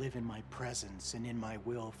force you to live in my presence and in my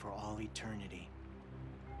will for all eternity.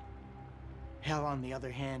 Hell, on the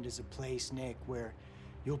other hand, is a place, Nick, where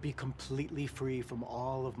you'll be completely free from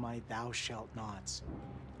all of my thou shalt nots.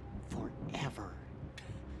 Forever.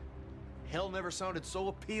 Hell never sounded so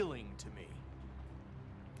appealing to me.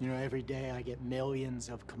 You know, every day I get millions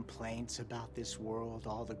of complaints about this world,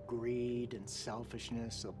 all the greed and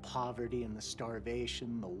selfishness, the poverty and the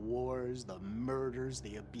starvation, the wars, the murders,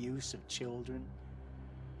 the abuse of children.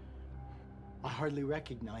 I hardly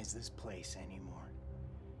recognize this place anymore.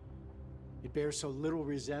 It bears so little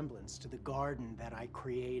resemblance to the garden that I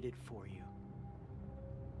created for you.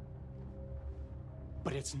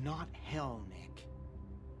 But it's not hell, Nick.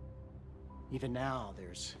 Even now,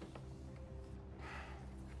 there's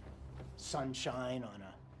sunshine on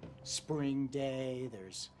a spring day,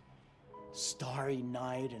 there's starry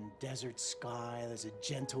night and desert sky, there's a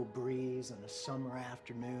gentle breeze on a summer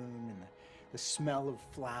afternoon, and the smell of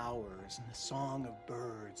flowers and the song of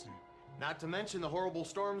birds. And not to mention the horrible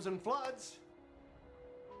storms and floods.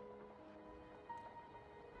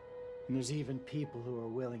 And there's even people who are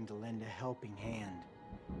willing to lend a helping hand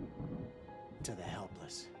to the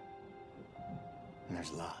helpless. And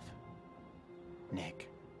there's love. Nick,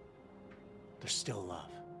 there's still love.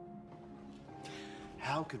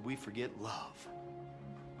 How could we forget love?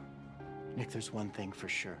 Nick, there's one thing for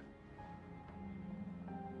sure.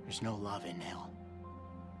 There's no love in hell.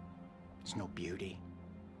 There's no beauty,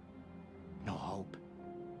 no hope.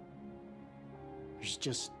 There's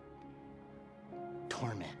just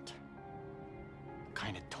torment. The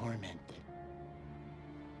kind of torment that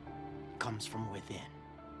comes from within.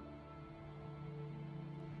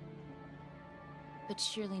 But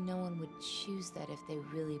surely no one would choose that if they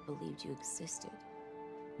really believed you existed.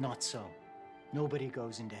 Not so. Nobody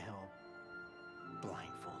goes into hell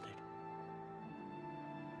blindfolded.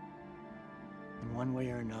 In one way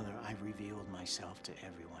or another, I've revealed myself to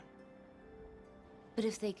everyone. But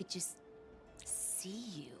if they could just see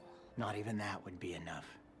you. Not even that would be enough.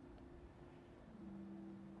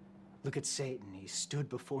 Look at Satan. He stood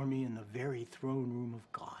before me in the very throne room of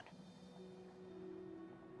God.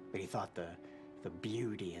 But he thought the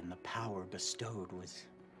beauty and the power bestowed was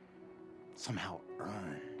somehow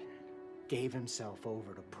earned. Gave himself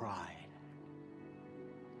over to pride.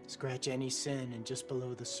 Scratch any sin and just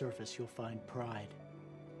below the surface you'll find pride.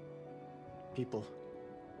 People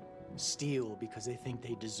steal because they think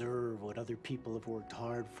they deserve what other people have worked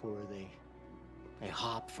hard for. They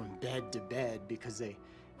hop from bed to bed because they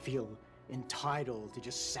feel entitled to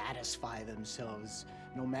just satisfy themselves,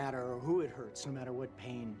 no matter who it hurts, no matter what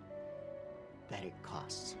pain that it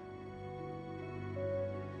costs.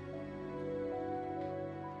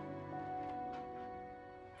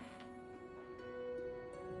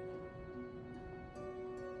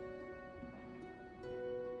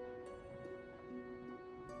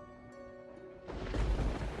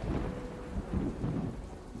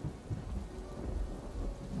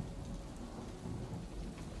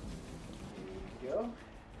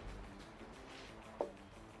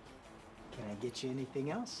 Can I get you anything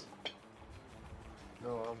else?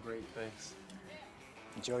 No, I'm great, thanks.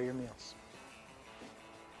 Enjoy your meals.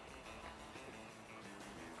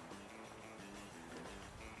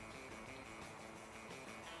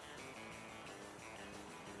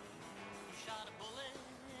 Shot a bullet,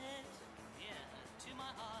 yeah, to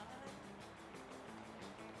my heart.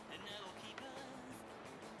 And that'll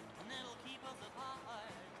keep us apart.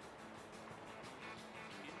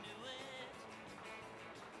 You knew it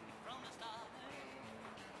from the start.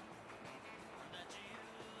 That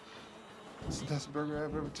you It's the best burger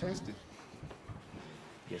I've ever tasted.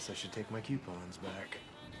 Guess I should take my coupons back.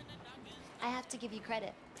 I have to give you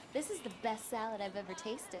credit. This is the best salad I've ever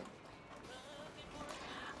tasted.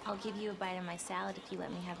 I'll give you a bite of my salad if you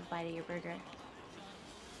let me have a bite of your burger.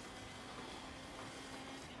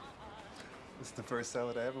 It's the first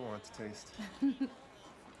salad I ever want to taste. There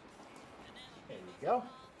you go.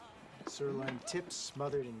 Sirloin tips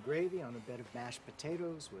smothered in gravy on a bed of mashed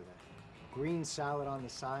potatoes with a green salad on the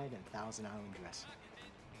side and Thousand Island dressing.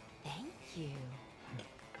 Thank you.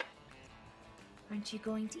 Aren't you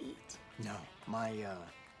going to eat? No, my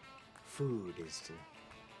food is to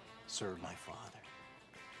serve my father.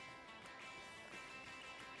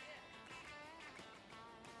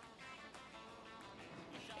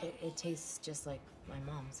 It tastes just like my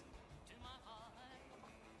mom's.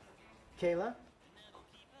 Kayla,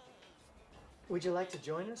 would you like to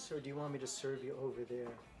join us, or do you want me to serve you over there?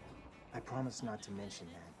 I promise not to mention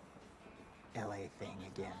that LA thing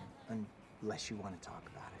again, unless you want to talk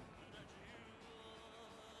about it.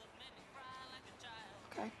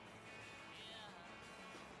 Okay.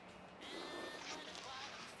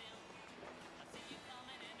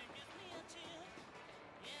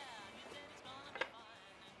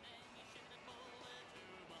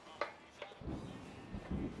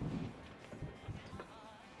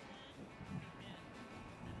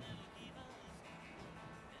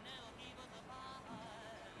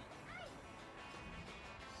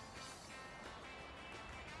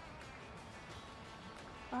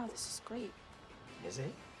 Wow, this is great. Is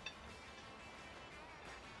it?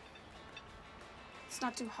 It's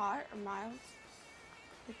not too hot or mild.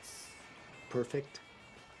 It's Perfect.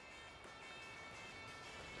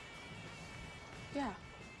 yeah.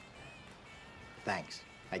 Thanks.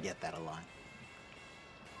 I get that a lot.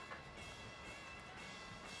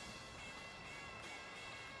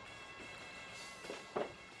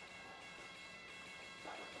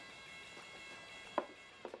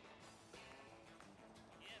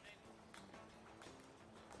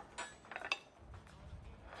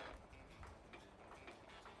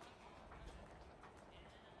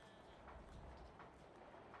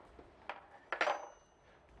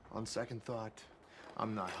 On second thought,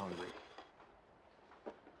 I'm not hungry.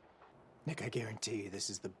 Nick, I guarantee you this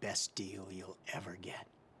is the best deal you'll ever get.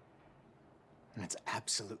 And it's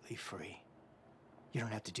absolutely free. You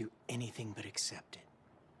don't have to do anything but accept it.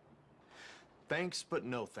 Thanks, but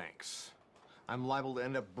no thanks. I'm liable to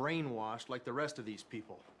end up brainwashed like the rest of these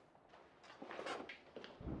people.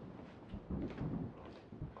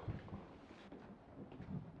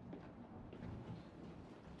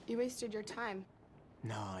 You wasted your time.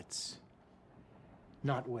 No, it's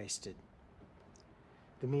not wasted.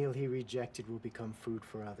 The meal he rejected will become food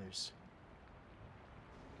for others.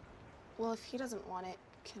 Well, if he doesn't want it,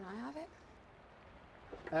 can I have it?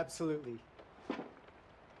 Absolutely.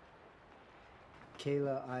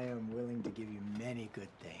 Kayla, I am willing to give you many good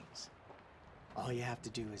things. All you have to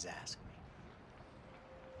do is ask me.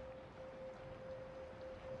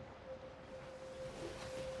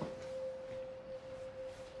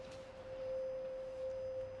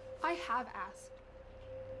 I have asked.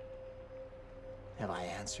 Have I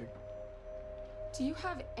answered? Do you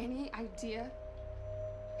have any idea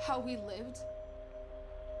how we lived?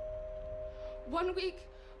 One week,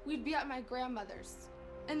 we'd be at my grandmother's,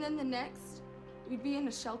 and then the next, we'd be in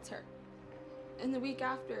a shelter. And the week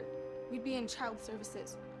after, we'd be in child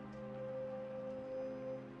services.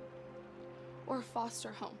 Or a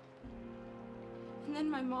foster home. And then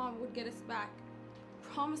my mom would get us back,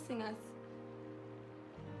 promising us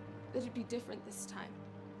that it'd be different this time.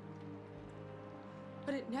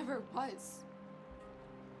 But it never was.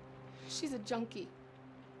 She's a junkie.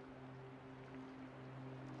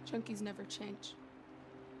 Junkies never change.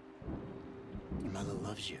 Your mother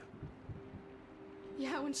loves you.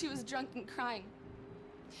 Yeah, when she was drunk and crying.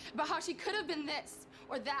 About how she could have been this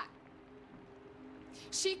or that.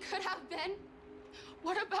 She could have been.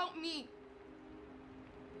 What about me?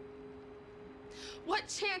 What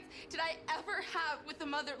chance did I ever have with a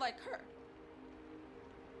mother like her?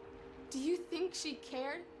 Do you think she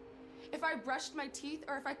cared if I brushed my teeth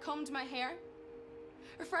or if I combed my hair?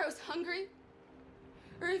 Or if I was hungry?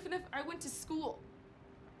 Or even if I went to school?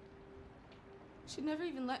 She'd never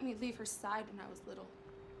even let me leave her side when I was little.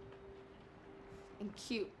 And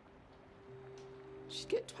cute. She'd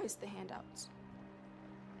get twice the handouts.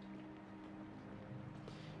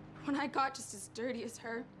 When I got just as dirty as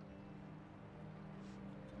her,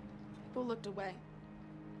 people looked away.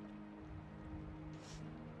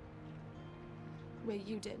 The way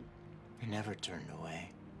you did. You never turned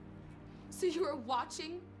away. So you were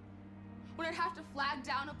watching when I'd have to flag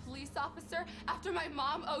down a police officer after my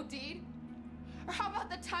mom OD'd? Or how about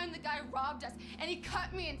the time the guy robbed us and he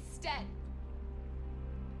cut me instead?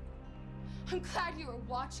 I'm glad you were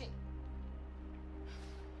watching.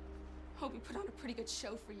 Hope he put on a pretty good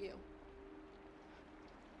show for you.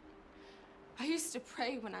 I used to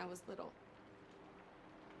pray when I was little.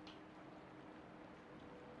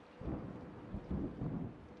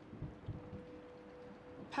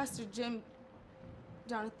 Pastor Jim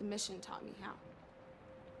down at the mission taught me how.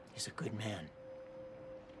 He's a good man.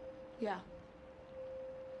 Yeah.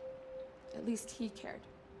 At least he cared.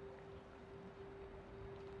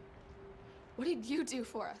 What did you do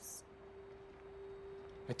for us?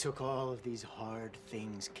 I took all of these hard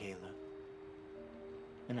things, Kayla,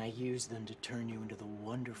 and I used them to turn you into the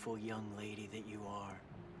wonderful young lady that you are.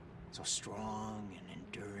 So strong and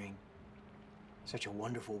enduring. Such a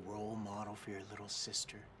wonderful role model for your little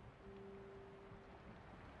sister.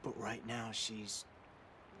 But right now, she's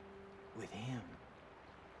with him.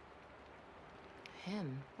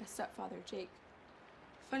 Him? My stepfather, Jake.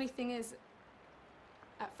 Funny thing is,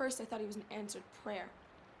 at first I thought he was an answered prayer.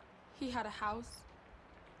 He had a house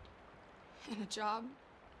and a job,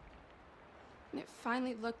 and it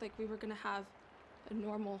finally looked like we were gonna have a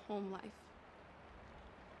normal home life.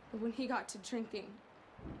 But when he got to drinking,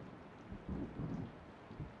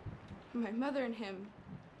 my mother and him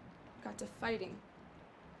got to fighting.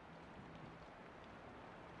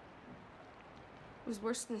 It was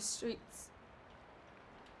worse than the streets.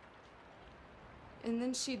 And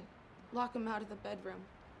then she'd lock him out of the bedroom.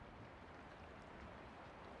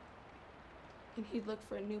 And he'd look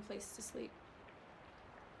for a new place to sleep.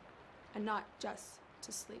 And not just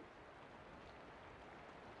to sleep.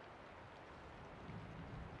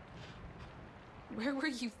 Where were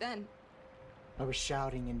you then? I was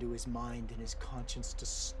shouting into his mind and his conscience to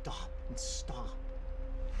stop and stop.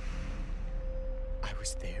 I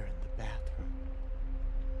was there in the bathroom.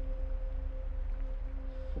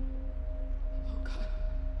 Oh, God.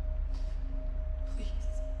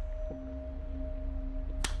 Please.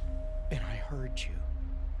 And I heard you.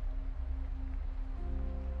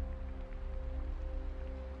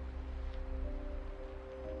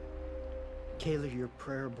 Kayla, your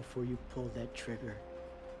prayer before you pulled that trigger,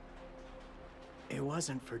 it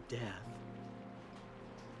wasn't for death.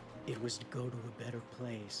 It was to go to a better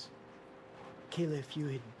place. Kayla, if you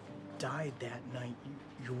had died that night,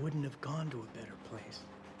 you wouldn't have gone to a better place.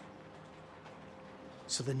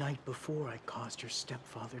 So the night before, I caused your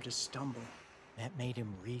stepfather to stumble. That made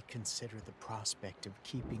him reconsider the prospect of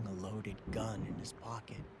keeping a loaded gun in his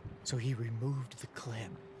pocket. So he removed the clip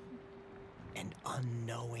and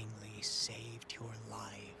unknowingly saved your life.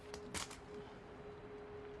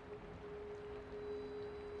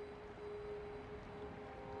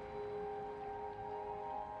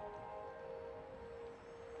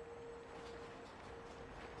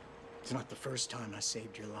 It's not the first time I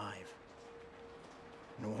saved your life.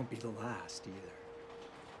 And it won't be the last either.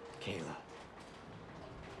 Kayla,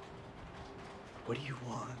 what do you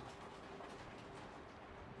want?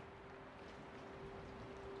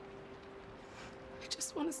 I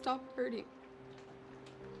just want to stop hurting.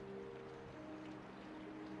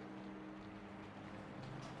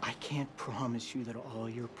 I can't promise you that all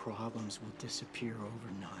your problems will disappear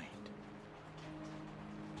overnight.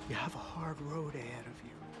 You have a hard road ahead of you.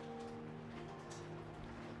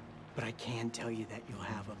 But I can tell you that you'll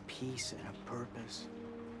have a peace and a purpose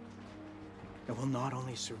that will not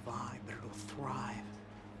only survive, but it'll thrive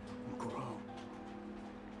and grow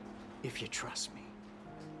if you trust me.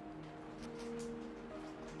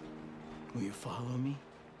 Will you follow me?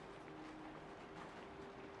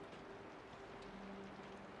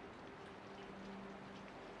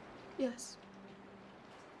 Yes.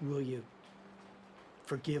 Will you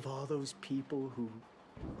forgive all those people who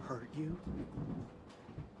hurt you,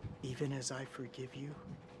 even as I forgive you?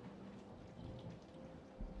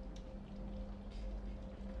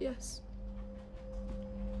 Yes.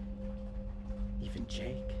 Even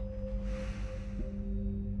Jake?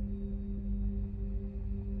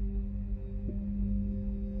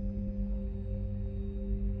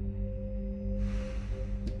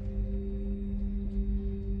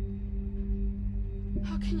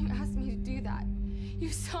 How can you ask me to do that? You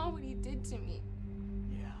saw what he did to me.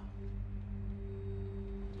 Yeah.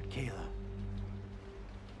 But Kayla,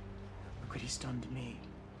 look what he's done to me.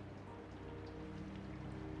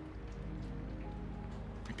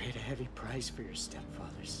 I paid a heavy price for your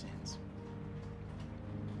stepfather's sins.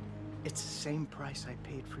 It's the same price I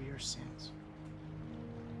paid for your sins.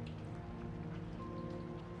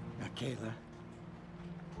 Now, Kayla,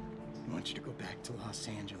 I want you to go back to Los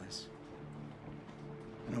Angeles.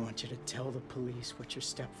 And I want you to tell the police what your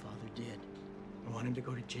stepfather did. I want him to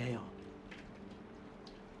go to jail.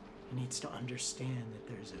 He needs to understand that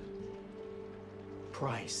there's a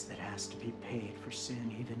price that has to be paid for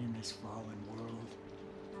sin, even in this fallen world.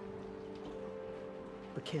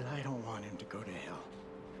 But Kayla, I don't want him to go to hell.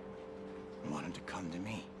 I want him to come to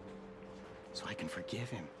me, so I can forgive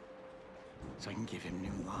him, so I can give him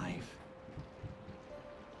new life.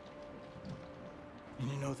 And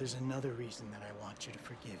you know, there's another reason that I want you to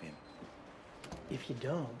forgive him. If you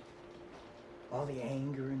don't, all the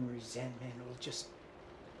anger and resentment will just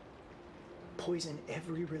poison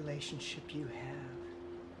every relationship you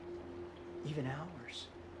have, even ours.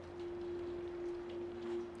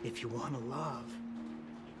 If you want to love,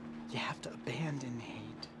 you have to abandon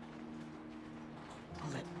hate.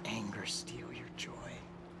 Don't let anger steal your joy.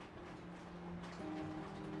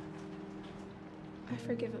 I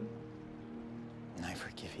forgive him. And I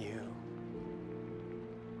forgive you.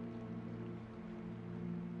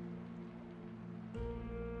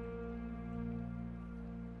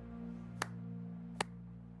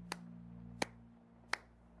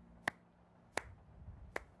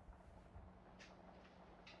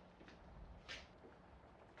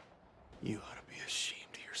 You ought to be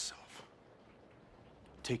ashamed of yourself.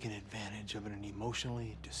 Taking advantage of an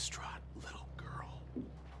emotionally distraught little girl.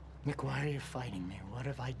 Nick, why are you fighting me? What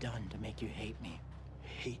have I done to make you hate me?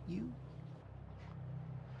 Hate you?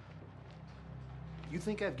 You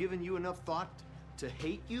think I've given you enough thought to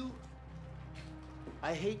hate you?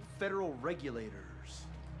 I hate federal regulators.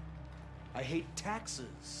 I hate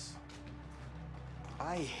taxes.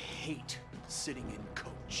 I hate sitting in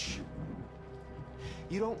coach.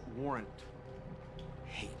 You don't warrant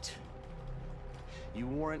hate. You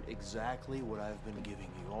warrant exactly what I've been giving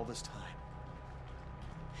you all this time.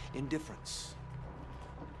 Indifference.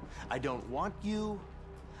 I don't want you.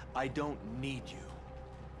 I don't need you.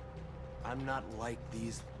 I'm not like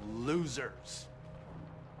these losers.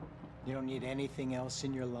 You don't need anything else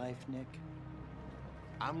in your life, Nick?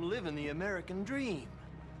 I'm living the American dream.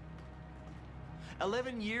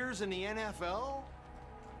 11 years in the NFL?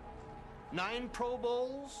 9 Pro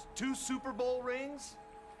Bowls? 2 Super Bowl rings?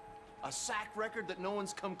 A sack record that no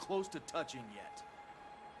one's come close to touching yet.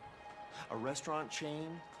 A restaurant chain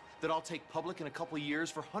that I'll take public in a couple of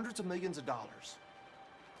years for hundreds of millions of dollars.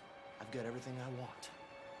 I've got everything I want.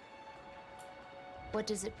 What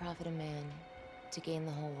does it profit a man to gain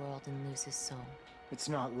the whole world and lose his soul? It's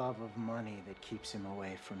not love of money that keeps him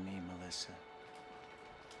away from me, Melissa.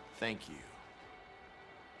 Thank you.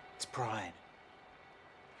 It's pride.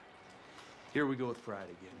 Here we go with pride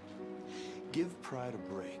again. Give pride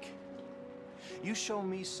a break. You show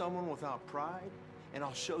me someone without pride, and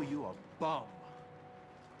I'll show you a bum.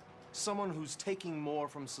 Someone who's taking more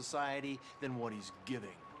from society than what he's giving.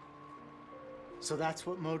 So that's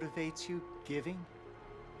what motivates you, giving?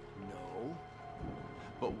 No.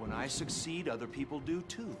 But when I succeed, other people do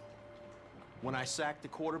too. When I sack the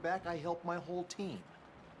quarterback, I help my whole team.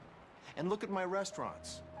 And look at my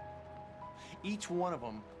restaurants. Each one of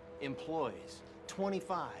them employs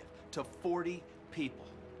 25 to 40 people.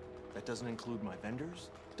 That doesn't include my vendors,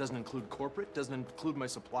 doesn't include corporate, doesn't include my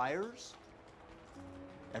suppliers.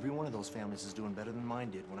 Every one of those families is doing better than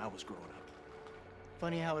mine did when I was growing up.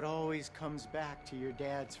 Funny how it always comes back to your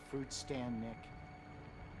dad's fruit stand, Nick.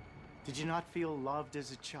 Did you not feel loved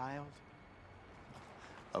as a child?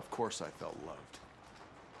 Of course I felt loved.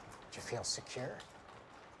 Did you feel secure?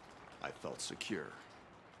 I felt secure.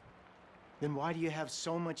 Then why do you have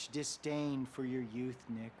so much disdain for your youth,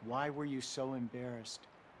 Nick? Why were you so embarrassed?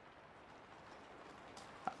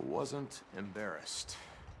 I wasn't embarrassed.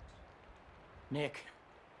 Nick.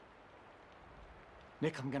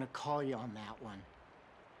 Nick, I'm gonna call you on that one.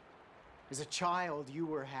 As a child, you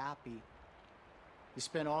were happy. You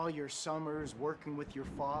spent all your summers working with your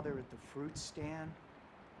father at the fruit stand,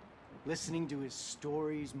 listening to his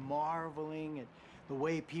stories, marveling at the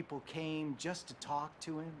way people came just to talk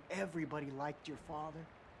to him. Everybody liked your father.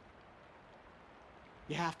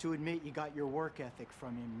 You have to admit you got your work ethic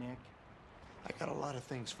from him, Nick. I got a lot of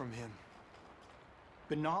things from him.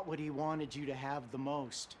 But not what he wanted you to have the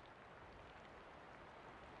most.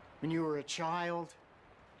 When you were a child,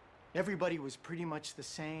 everybody was pretty much the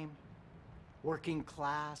same. Working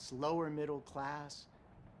class, lower middle class.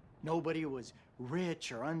 Nobody was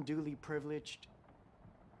rich or unduly privileged.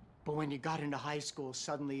 But when you got into high school,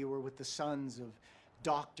 suddenly you were with the sons of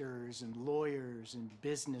doctors and lawyers and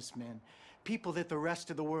businessmen, people that the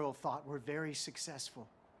rest of the world thought were very successful.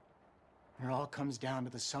 And it all comes down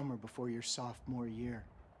to the summer before your sophomore year.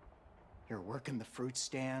 You're working the fruit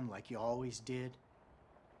stand like you always did.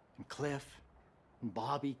 And Cliff and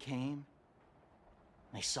Bobby came.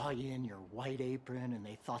 They saw you in your white apron and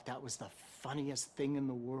they thought that was the funniest thing in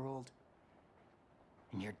the world.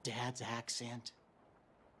 And your dad's accent.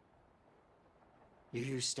 You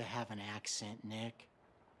used to have an accent, Nick.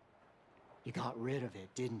 You got rid of it,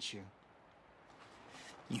 didn't you?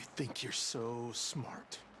 You think you're so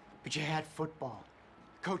smart. But you had football.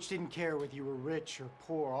 The coach didn't care whether you were rich or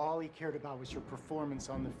poor. All he cared about was your performance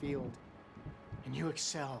on the field. And you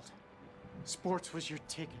excelled. Sports was your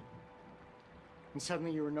ticket. And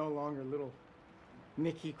suddenly you were no longer little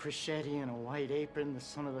Mickey Crescetti in a white apron, the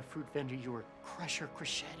son of the fruit vendor. You were Crusher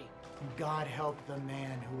Crescetti. And God help the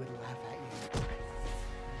man who would laugh at you.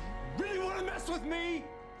 Really want to mess with me?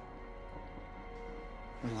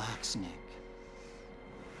 Relax, Nick.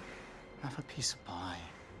 Have a piece of pie.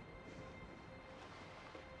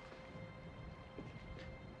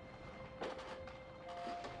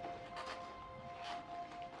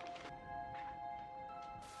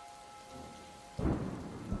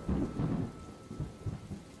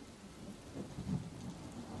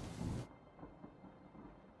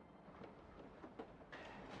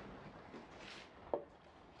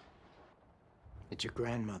 It's your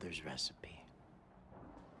grandmother's recipe.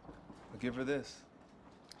 I'll give her this.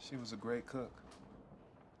 She was a great cook.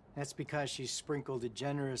 That's because she sprinkled a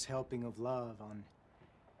generous helping of love on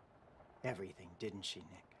everything, didn't she,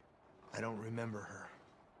 Nick? I don't remember her.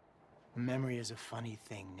 Memory is a funny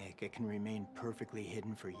thing, Nick. It can remain perfectly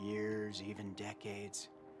hidden for years, even decades,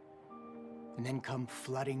 and then come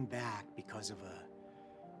flooding back because of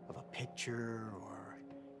a picture or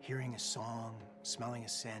hearing a song, smelling a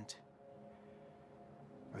scent,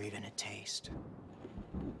 or even a taste.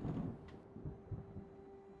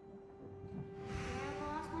 I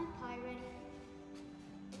lost my pie ready.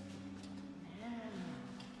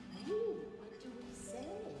 Ooh, what do we say?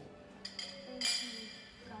 Thank you,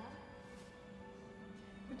 God.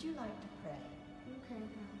 Would you like to pray? Okay.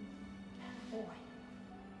 Boy.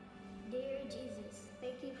 Dear Jesus,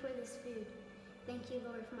 thank you for this food. Thank you,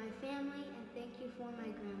 Lord, for my family, and thank you for my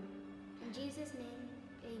grandma. In Jesus' name,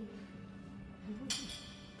 amen.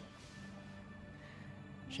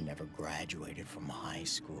 She never graduated from high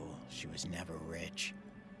school. She was never rich.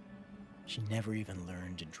 She never even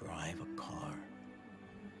learned to drive a car.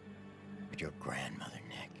 But your grandmother,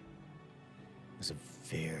 Nick, was a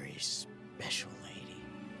very special lady.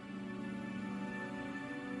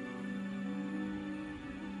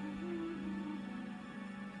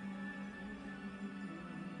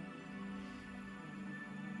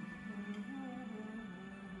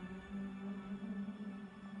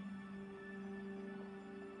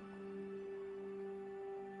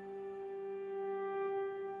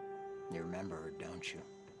 remember her, don't you?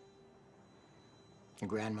 Your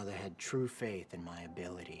grandmother had true faith in my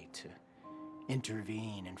ability to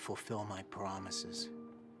intervene and fulfill my promises.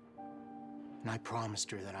 And I promised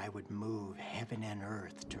her that I would move heaven and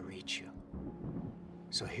earth to reach you.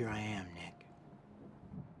 So here I am, Nick.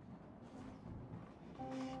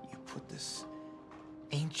 You put this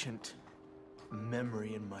ancient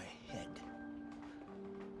memory in my head.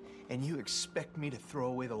 And you expect me to throw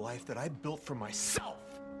away the life that I built for myself?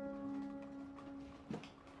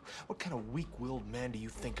 What kind of weak-willed man do you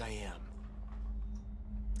think I am?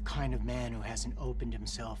 The kind of man who hasn't opened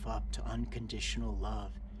himself up to unconditional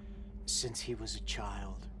love since he was a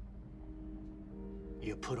child.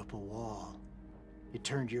 You put up a wall. You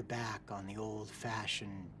turned your back on the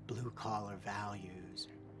old-fashioned blue-collar values.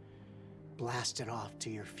 Blasted off to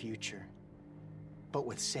your future. But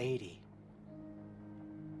with Sadie,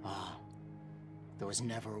 there was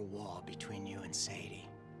never a wall between you and Sadie.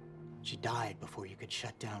 She died before you could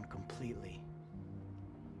shut down completely.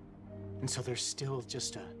 And so there's still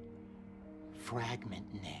just a fragment,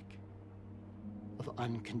 Nick, of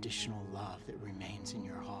unconditional love that remains in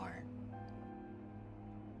your heart.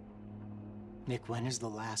 Nick, when is the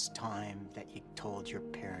last time that you told your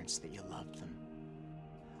parents that you loved them?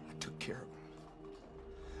 I took care of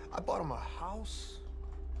them. I bought them a house.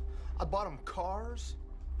 I bought them cars.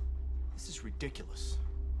 This is ridiculous.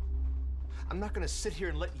 I'm not gonna sit here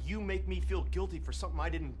and let you make me feel guilty for something I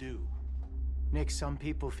didn't do. Nick, some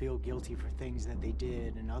people feel guilty for things that they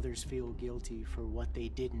did, and others feel guilty for what they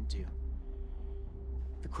didn't do.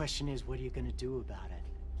 The question is, what are you gonna do about it?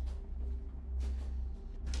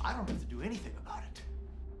 I don't have to do anything about it.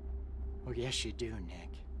 Oh, yes, you do, Nick.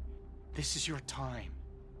 This is your time.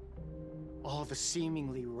 All the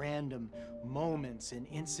seemingly random moments and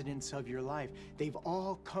incidents of your life, they've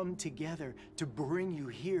all come together to bring you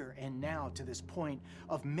here and now to this point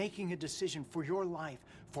of making a decision for your life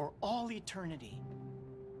for all eternity.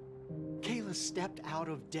 Kayla stepped out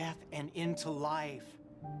of death and into life.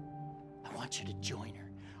 I want you to join her.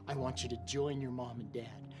 I want you to join your mom and dad.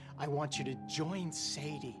 I want you to join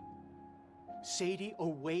Sadie. Sadie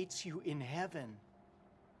awaits you in heaven.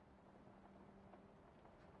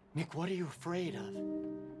 Nick, what are you afraid of?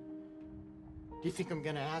 Do you think I'm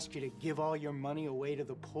gonna ask you to give all your money away to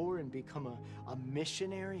the poor and become a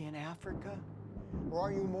missionary in Africa? Or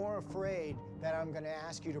are you more afraid that I'm gonna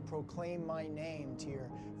ask you to proclaim my name to your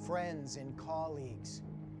friends and colleagues?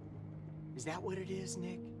 Is that what it is,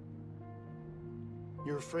 Nick?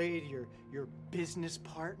 You're afraid your business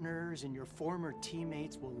partners and your former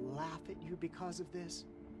teammates will laugh at you because of this?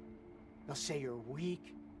 They'll say you're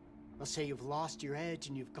weak. They'll say you've lost your edge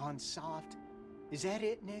and you've gone soft. Is that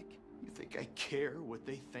it, Nick? You think I care what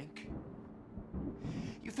they think?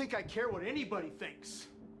 You think I care what anybody thinks?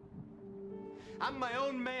 I'm my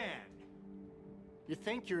own man. You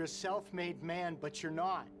think you're a self-made man, but you're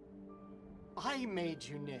not. I made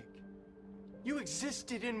you, Nick. You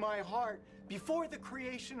existed in my heart before the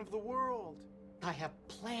creation of the world. I have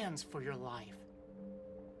plans for your life.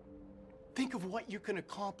 Think of what you can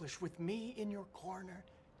accomplish with me in your corner.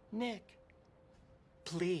 Nick,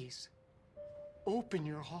 please, open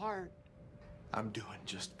your heart. I'm doing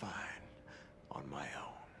just fine on my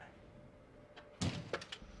own.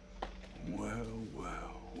 Well,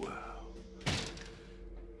 well, well.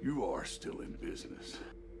 You are still in business.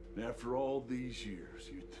 And after all these years,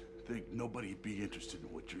 you'd think nobody'd be interested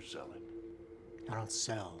in what you're selling. I don't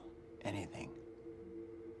sell anything.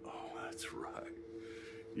 Oh, that's right.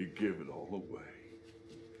 You give it all away.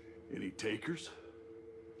 Any takers?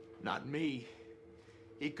 Not me.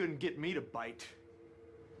 He couldn't get me to bite.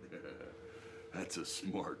 That's a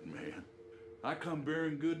smart man. I come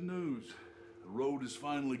bearing good news. The road is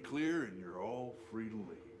finally clear and you're all free to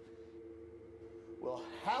leave. Well,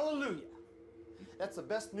 hallelujah. That's the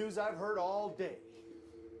best news I've heard all day.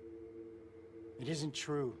 It isn't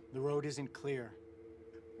true. The road isn't clear.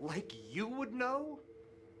 Like you would know?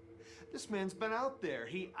 This man's been out there.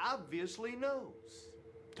 He obviously knows.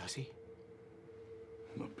 Does he?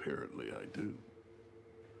 Apparently I do.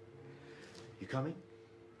 You coming?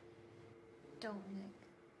 Don't, Nick.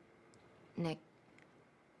 Nick,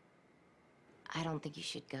 I don't think you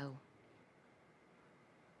should go.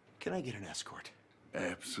 Can I get an escort?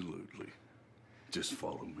 Absolutely. Just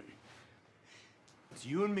follow me. It's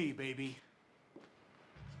you and me, baby.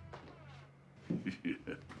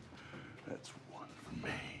 Yeah, that's one for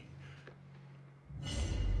me.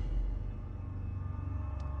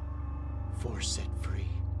 Force set free.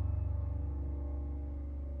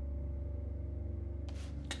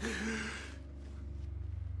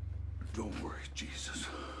 Don't worry, Jesus.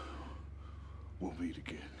 We'll meet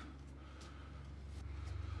again.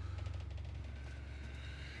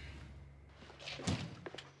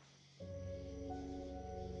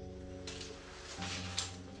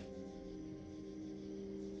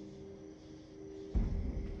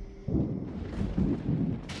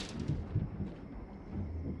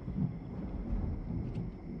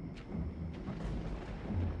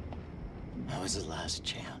 That was the last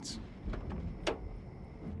chance.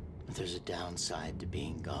 If there's a downside to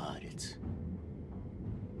being God, it's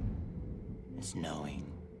knowing.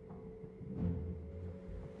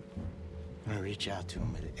 I reach out to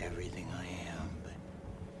him with everything I am,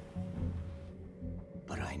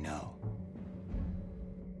 but I know.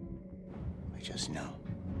 I just know.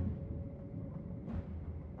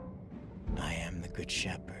 I am the Good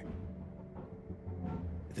Shepherd.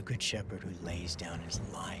 The Good Shepherd who lays down his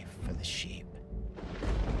life for the sheep.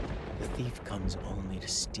 The thief comes only to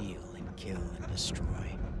steal and kill and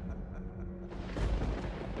destroy.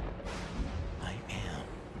 I am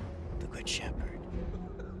the Good Shepherd.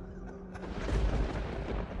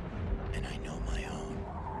 And I know my own.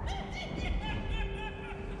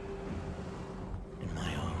 And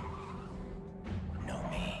my own know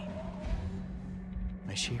me.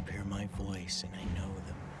 My sheep hear my voice and I know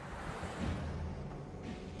them.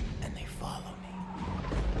 And they follow me.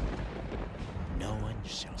 No one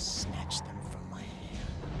shall snatch them from my hand.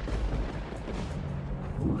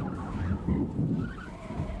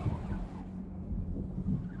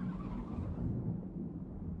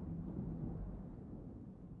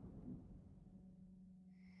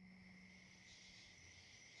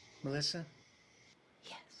 Melissa?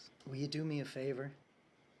 Yes. Will you do me a favor?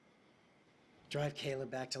 Drive Kayla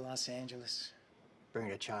back to Los Angeles. Bring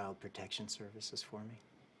her to Child Protection Services for me.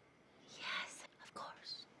 Yes, of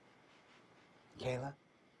course. Kayla,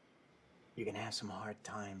 you're gonna have some hard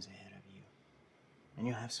times ahead of you. And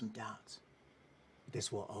you'll have some doubts.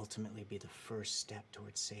 This will ultimately be the first step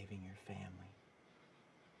towards saving your family.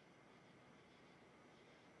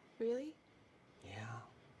 Really? Yeah.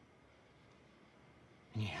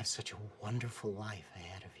 And you have such a wonderful life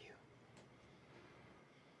ahead of you.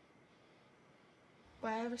 Will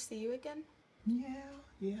I ever see you again?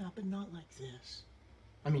 Yeah, but not like this.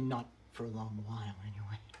 I mean, not for a long while,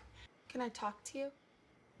 anyway. Can I talk to you?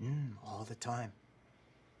 All the time.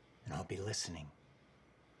 And I'll be listening.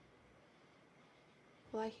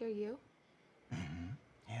 Will I hear you?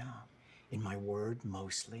 Yeah. In my word,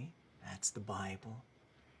 mostly. That's the Bible.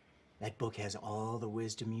 That book has all the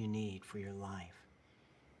wisdom you need for your life.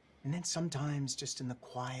 And then sometimes, just in the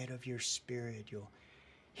quiet of your spirit, you'll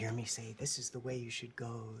hear me say, this is the way you should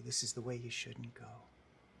go, this is the way you shouldn't go.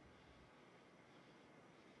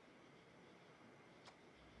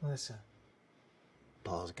 Melissa,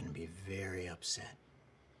 Paul's gonna be very upset.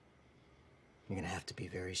 You're gonna have to be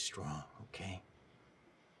very strong, okay?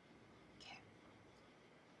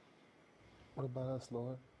 What about us,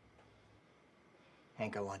 Lord?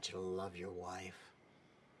 Hank, I want you to love your wife.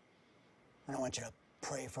 I want you to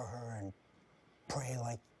pray for her and pray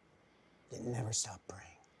like you never stop praying.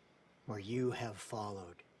 Where you have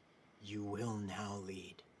followed, you will now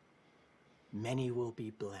lead. Many will be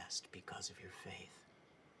blessed because of your faith.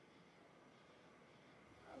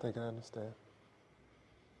 I think I understand.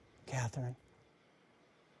 Catherine?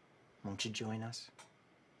 Won't you join us?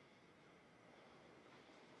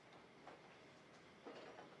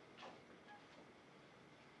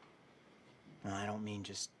 No, I don't mean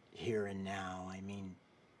just here and now. I mean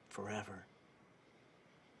forever.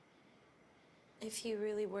 If you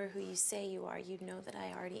really were who you say you are, you'd know that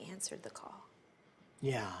I already answered the call.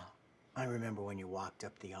 Yeah, I remember when you walked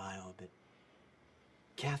up the aisle, but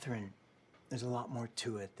Catherine, there's a lot more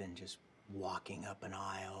to it than just walking up an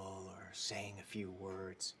aisle or saying a few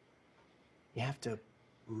words. You have to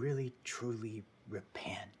really, truly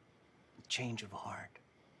repent, change of heart.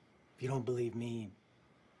 If you don't believe me,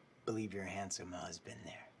 believe your handsome husband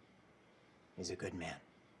there. He's a good man,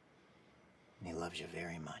 and he loves you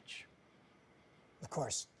very much. Of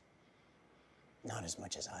course, not as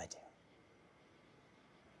much as I do.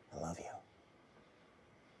 I love you.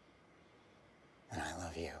 And I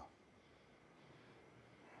love you.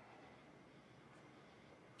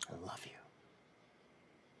 I love you.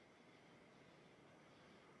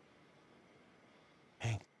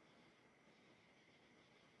 Hank.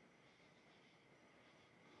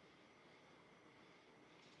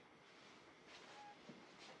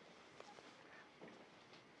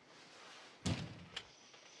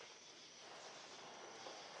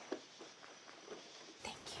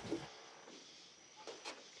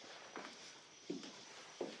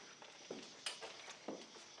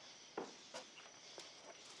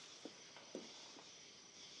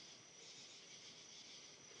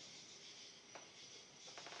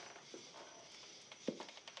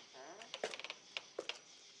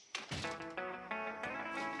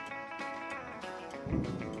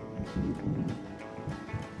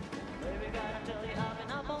 Baby, gotta tell you, I've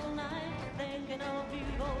been up all night, thinking of you,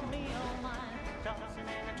 hold me on mine. Tossing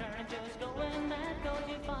and turning, just going mad, 'cause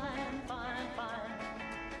you're fine, fine, fine.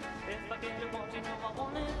 If I get you know I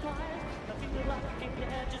want it twice. I feel like a kid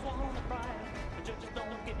that just wanna cry. But you just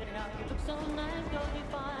don't get how you look so nice, 'cause you're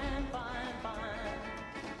fine, fine, fine.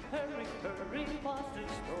 Hurry, hurry, what's the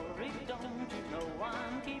story? Don't you know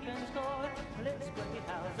I'm keeping score? Let's play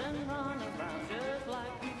house and run around just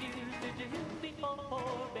like we used to do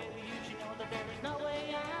before. Baby, you should know that there is no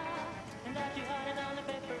way out, and that you hide it on the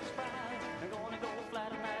paper sprout. I'm gonna go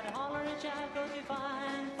flat on that and holler and shout, 'cause you're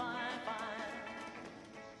fine, fine, fine.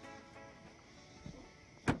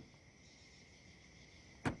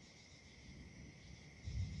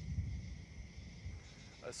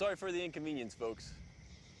 Sorry for the inconvenience, folks.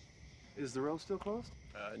 Is the road still closed?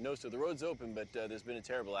 No, sir. The road's open, but there's been a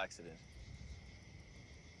terrible accident.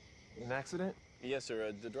 An accident? Yes,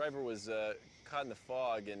 sir. The driver was caught in the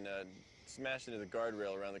fog and smashed into the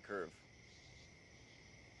guardrail around the curve.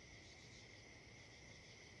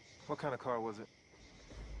 What kind of car was it?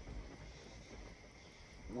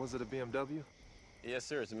 Was it a BMW? Yes,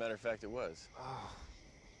 sir. As a matter of fact, it was. Oh.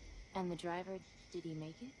 And the driver, did he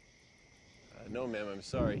make it? No, ma'am. I'm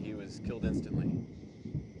sorry. He was killed instantly.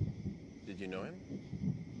 Did you know him?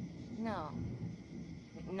 No,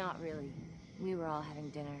 not really. We were all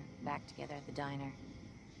having dinner back together at the diner.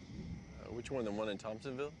 Which one? The one in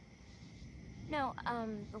Thompsonville? No,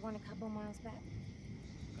 the one a couple miles back.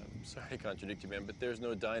 I'm sorry to contradict you, ma'am, but there's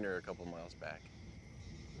no diner a couple miles back.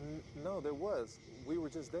 No, there was. We were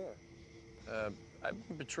just there. I've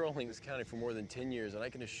been patrolling this county for more than 10 years, and I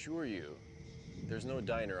can assure you there's no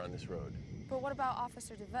diner on this road. But what about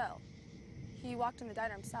Officer DeVille? He walked in the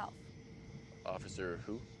diner himself. Officer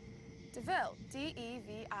who? DeVille.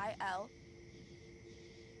 D-E-V-I-L.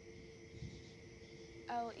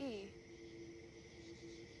 L-E.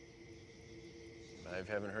 I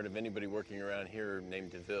haven't heard of anybody working around here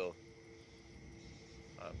named DeVille.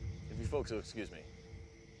 If you folks will excuse me.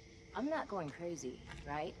 I'm not going crazy,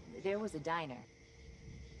 right? There was a diner.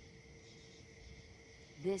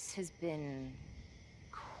 This has been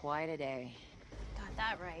quite a day. Got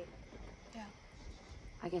that right. Yeah.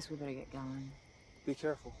 I guess we better get going. Be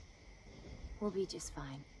careful. We'll be just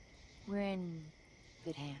fine. We're in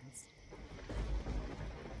good hands.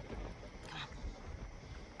 Come on.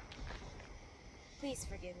 Please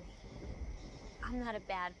forgive me. I'm not a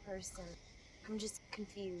bad person. I'm just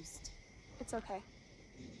confused. It's okay.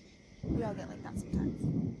 We all get like that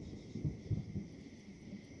sometimes.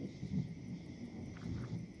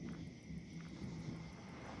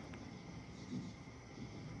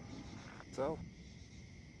 So,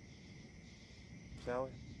 shall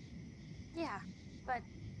we? Yeah, but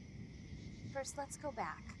first let's go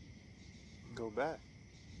back. Go back?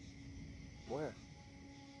 Where?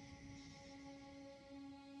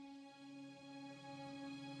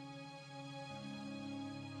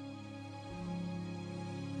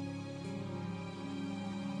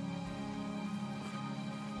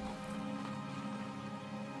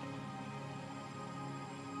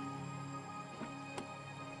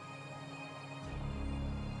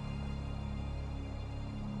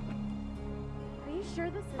 Are you sure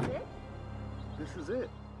this is it? This is it.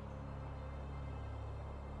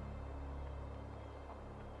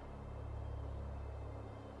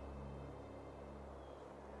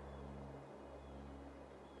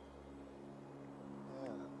 Yeah,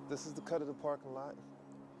 this is the cut of the parking lot.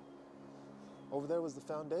 Over there was the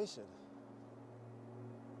foundation.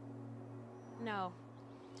 No.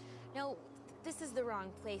 No, this is the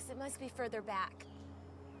wrong place. It must be further back.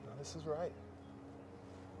 No, this is right.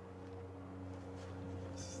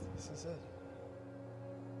 This is it.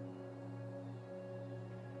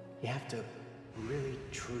 You have to really,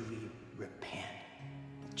 truly repent.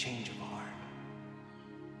 The change of heart.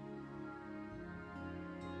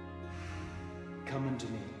 Come unto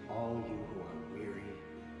me, all you who are weary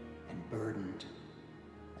and burdened,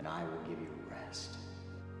 and I will give you rest.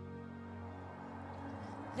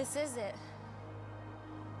 This is it.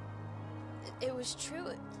 It was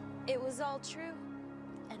true. It was all true.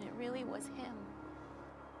 And it really was him.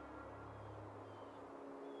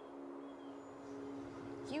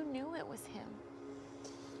 You knew it was him.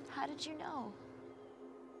 How did you know?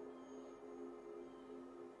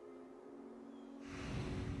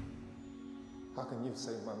 How can you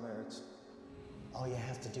save my marriage? All you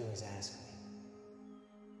have to do is ask me.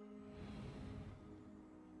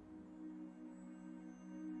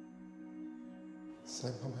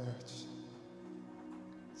 Save my marriage.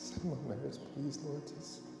 Save my marriage, please, Lord.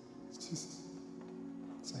 Jesus.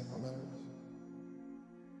 Save my marriage.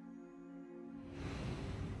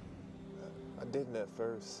 I didn't at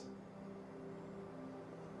first.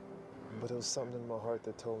 But it was something in my heart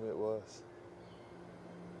that told me it was.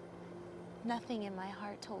 Nothing in my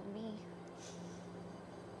heart told me.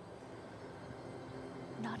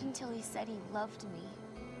 Not until he said he loved me.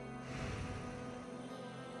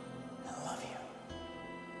 I love you.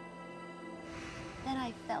 Then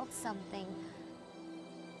I felt something.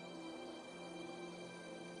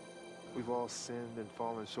 We've all sinned and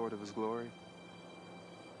fallen short of his glory.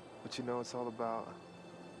 But you know, it's all about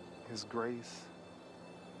his grace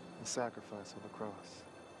and sacrifice on the cross.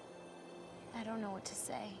 I don't know what to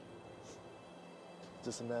say.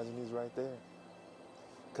 Just imagine he's right there.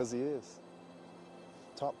 Because he is.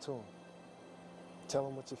 Talk to him. Tell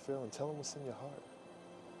him what you feel and tell him what's in your heart.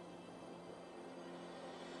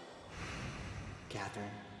 Catherine,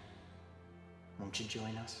 won't you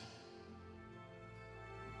join us?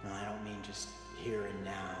 No, I don't mean just here and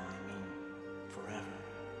now. I mean forever.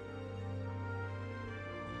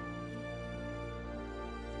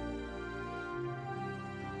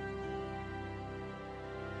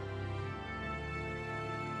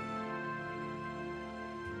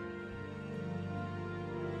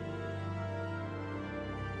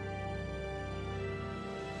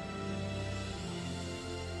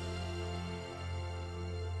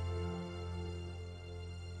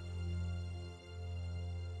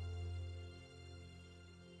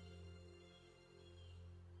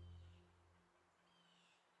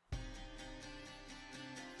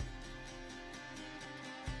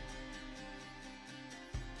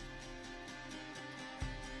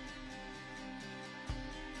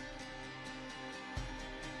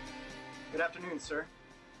 Good afternoon, sir.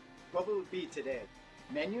 What will it be today?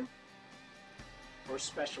 Menu or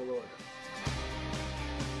special order?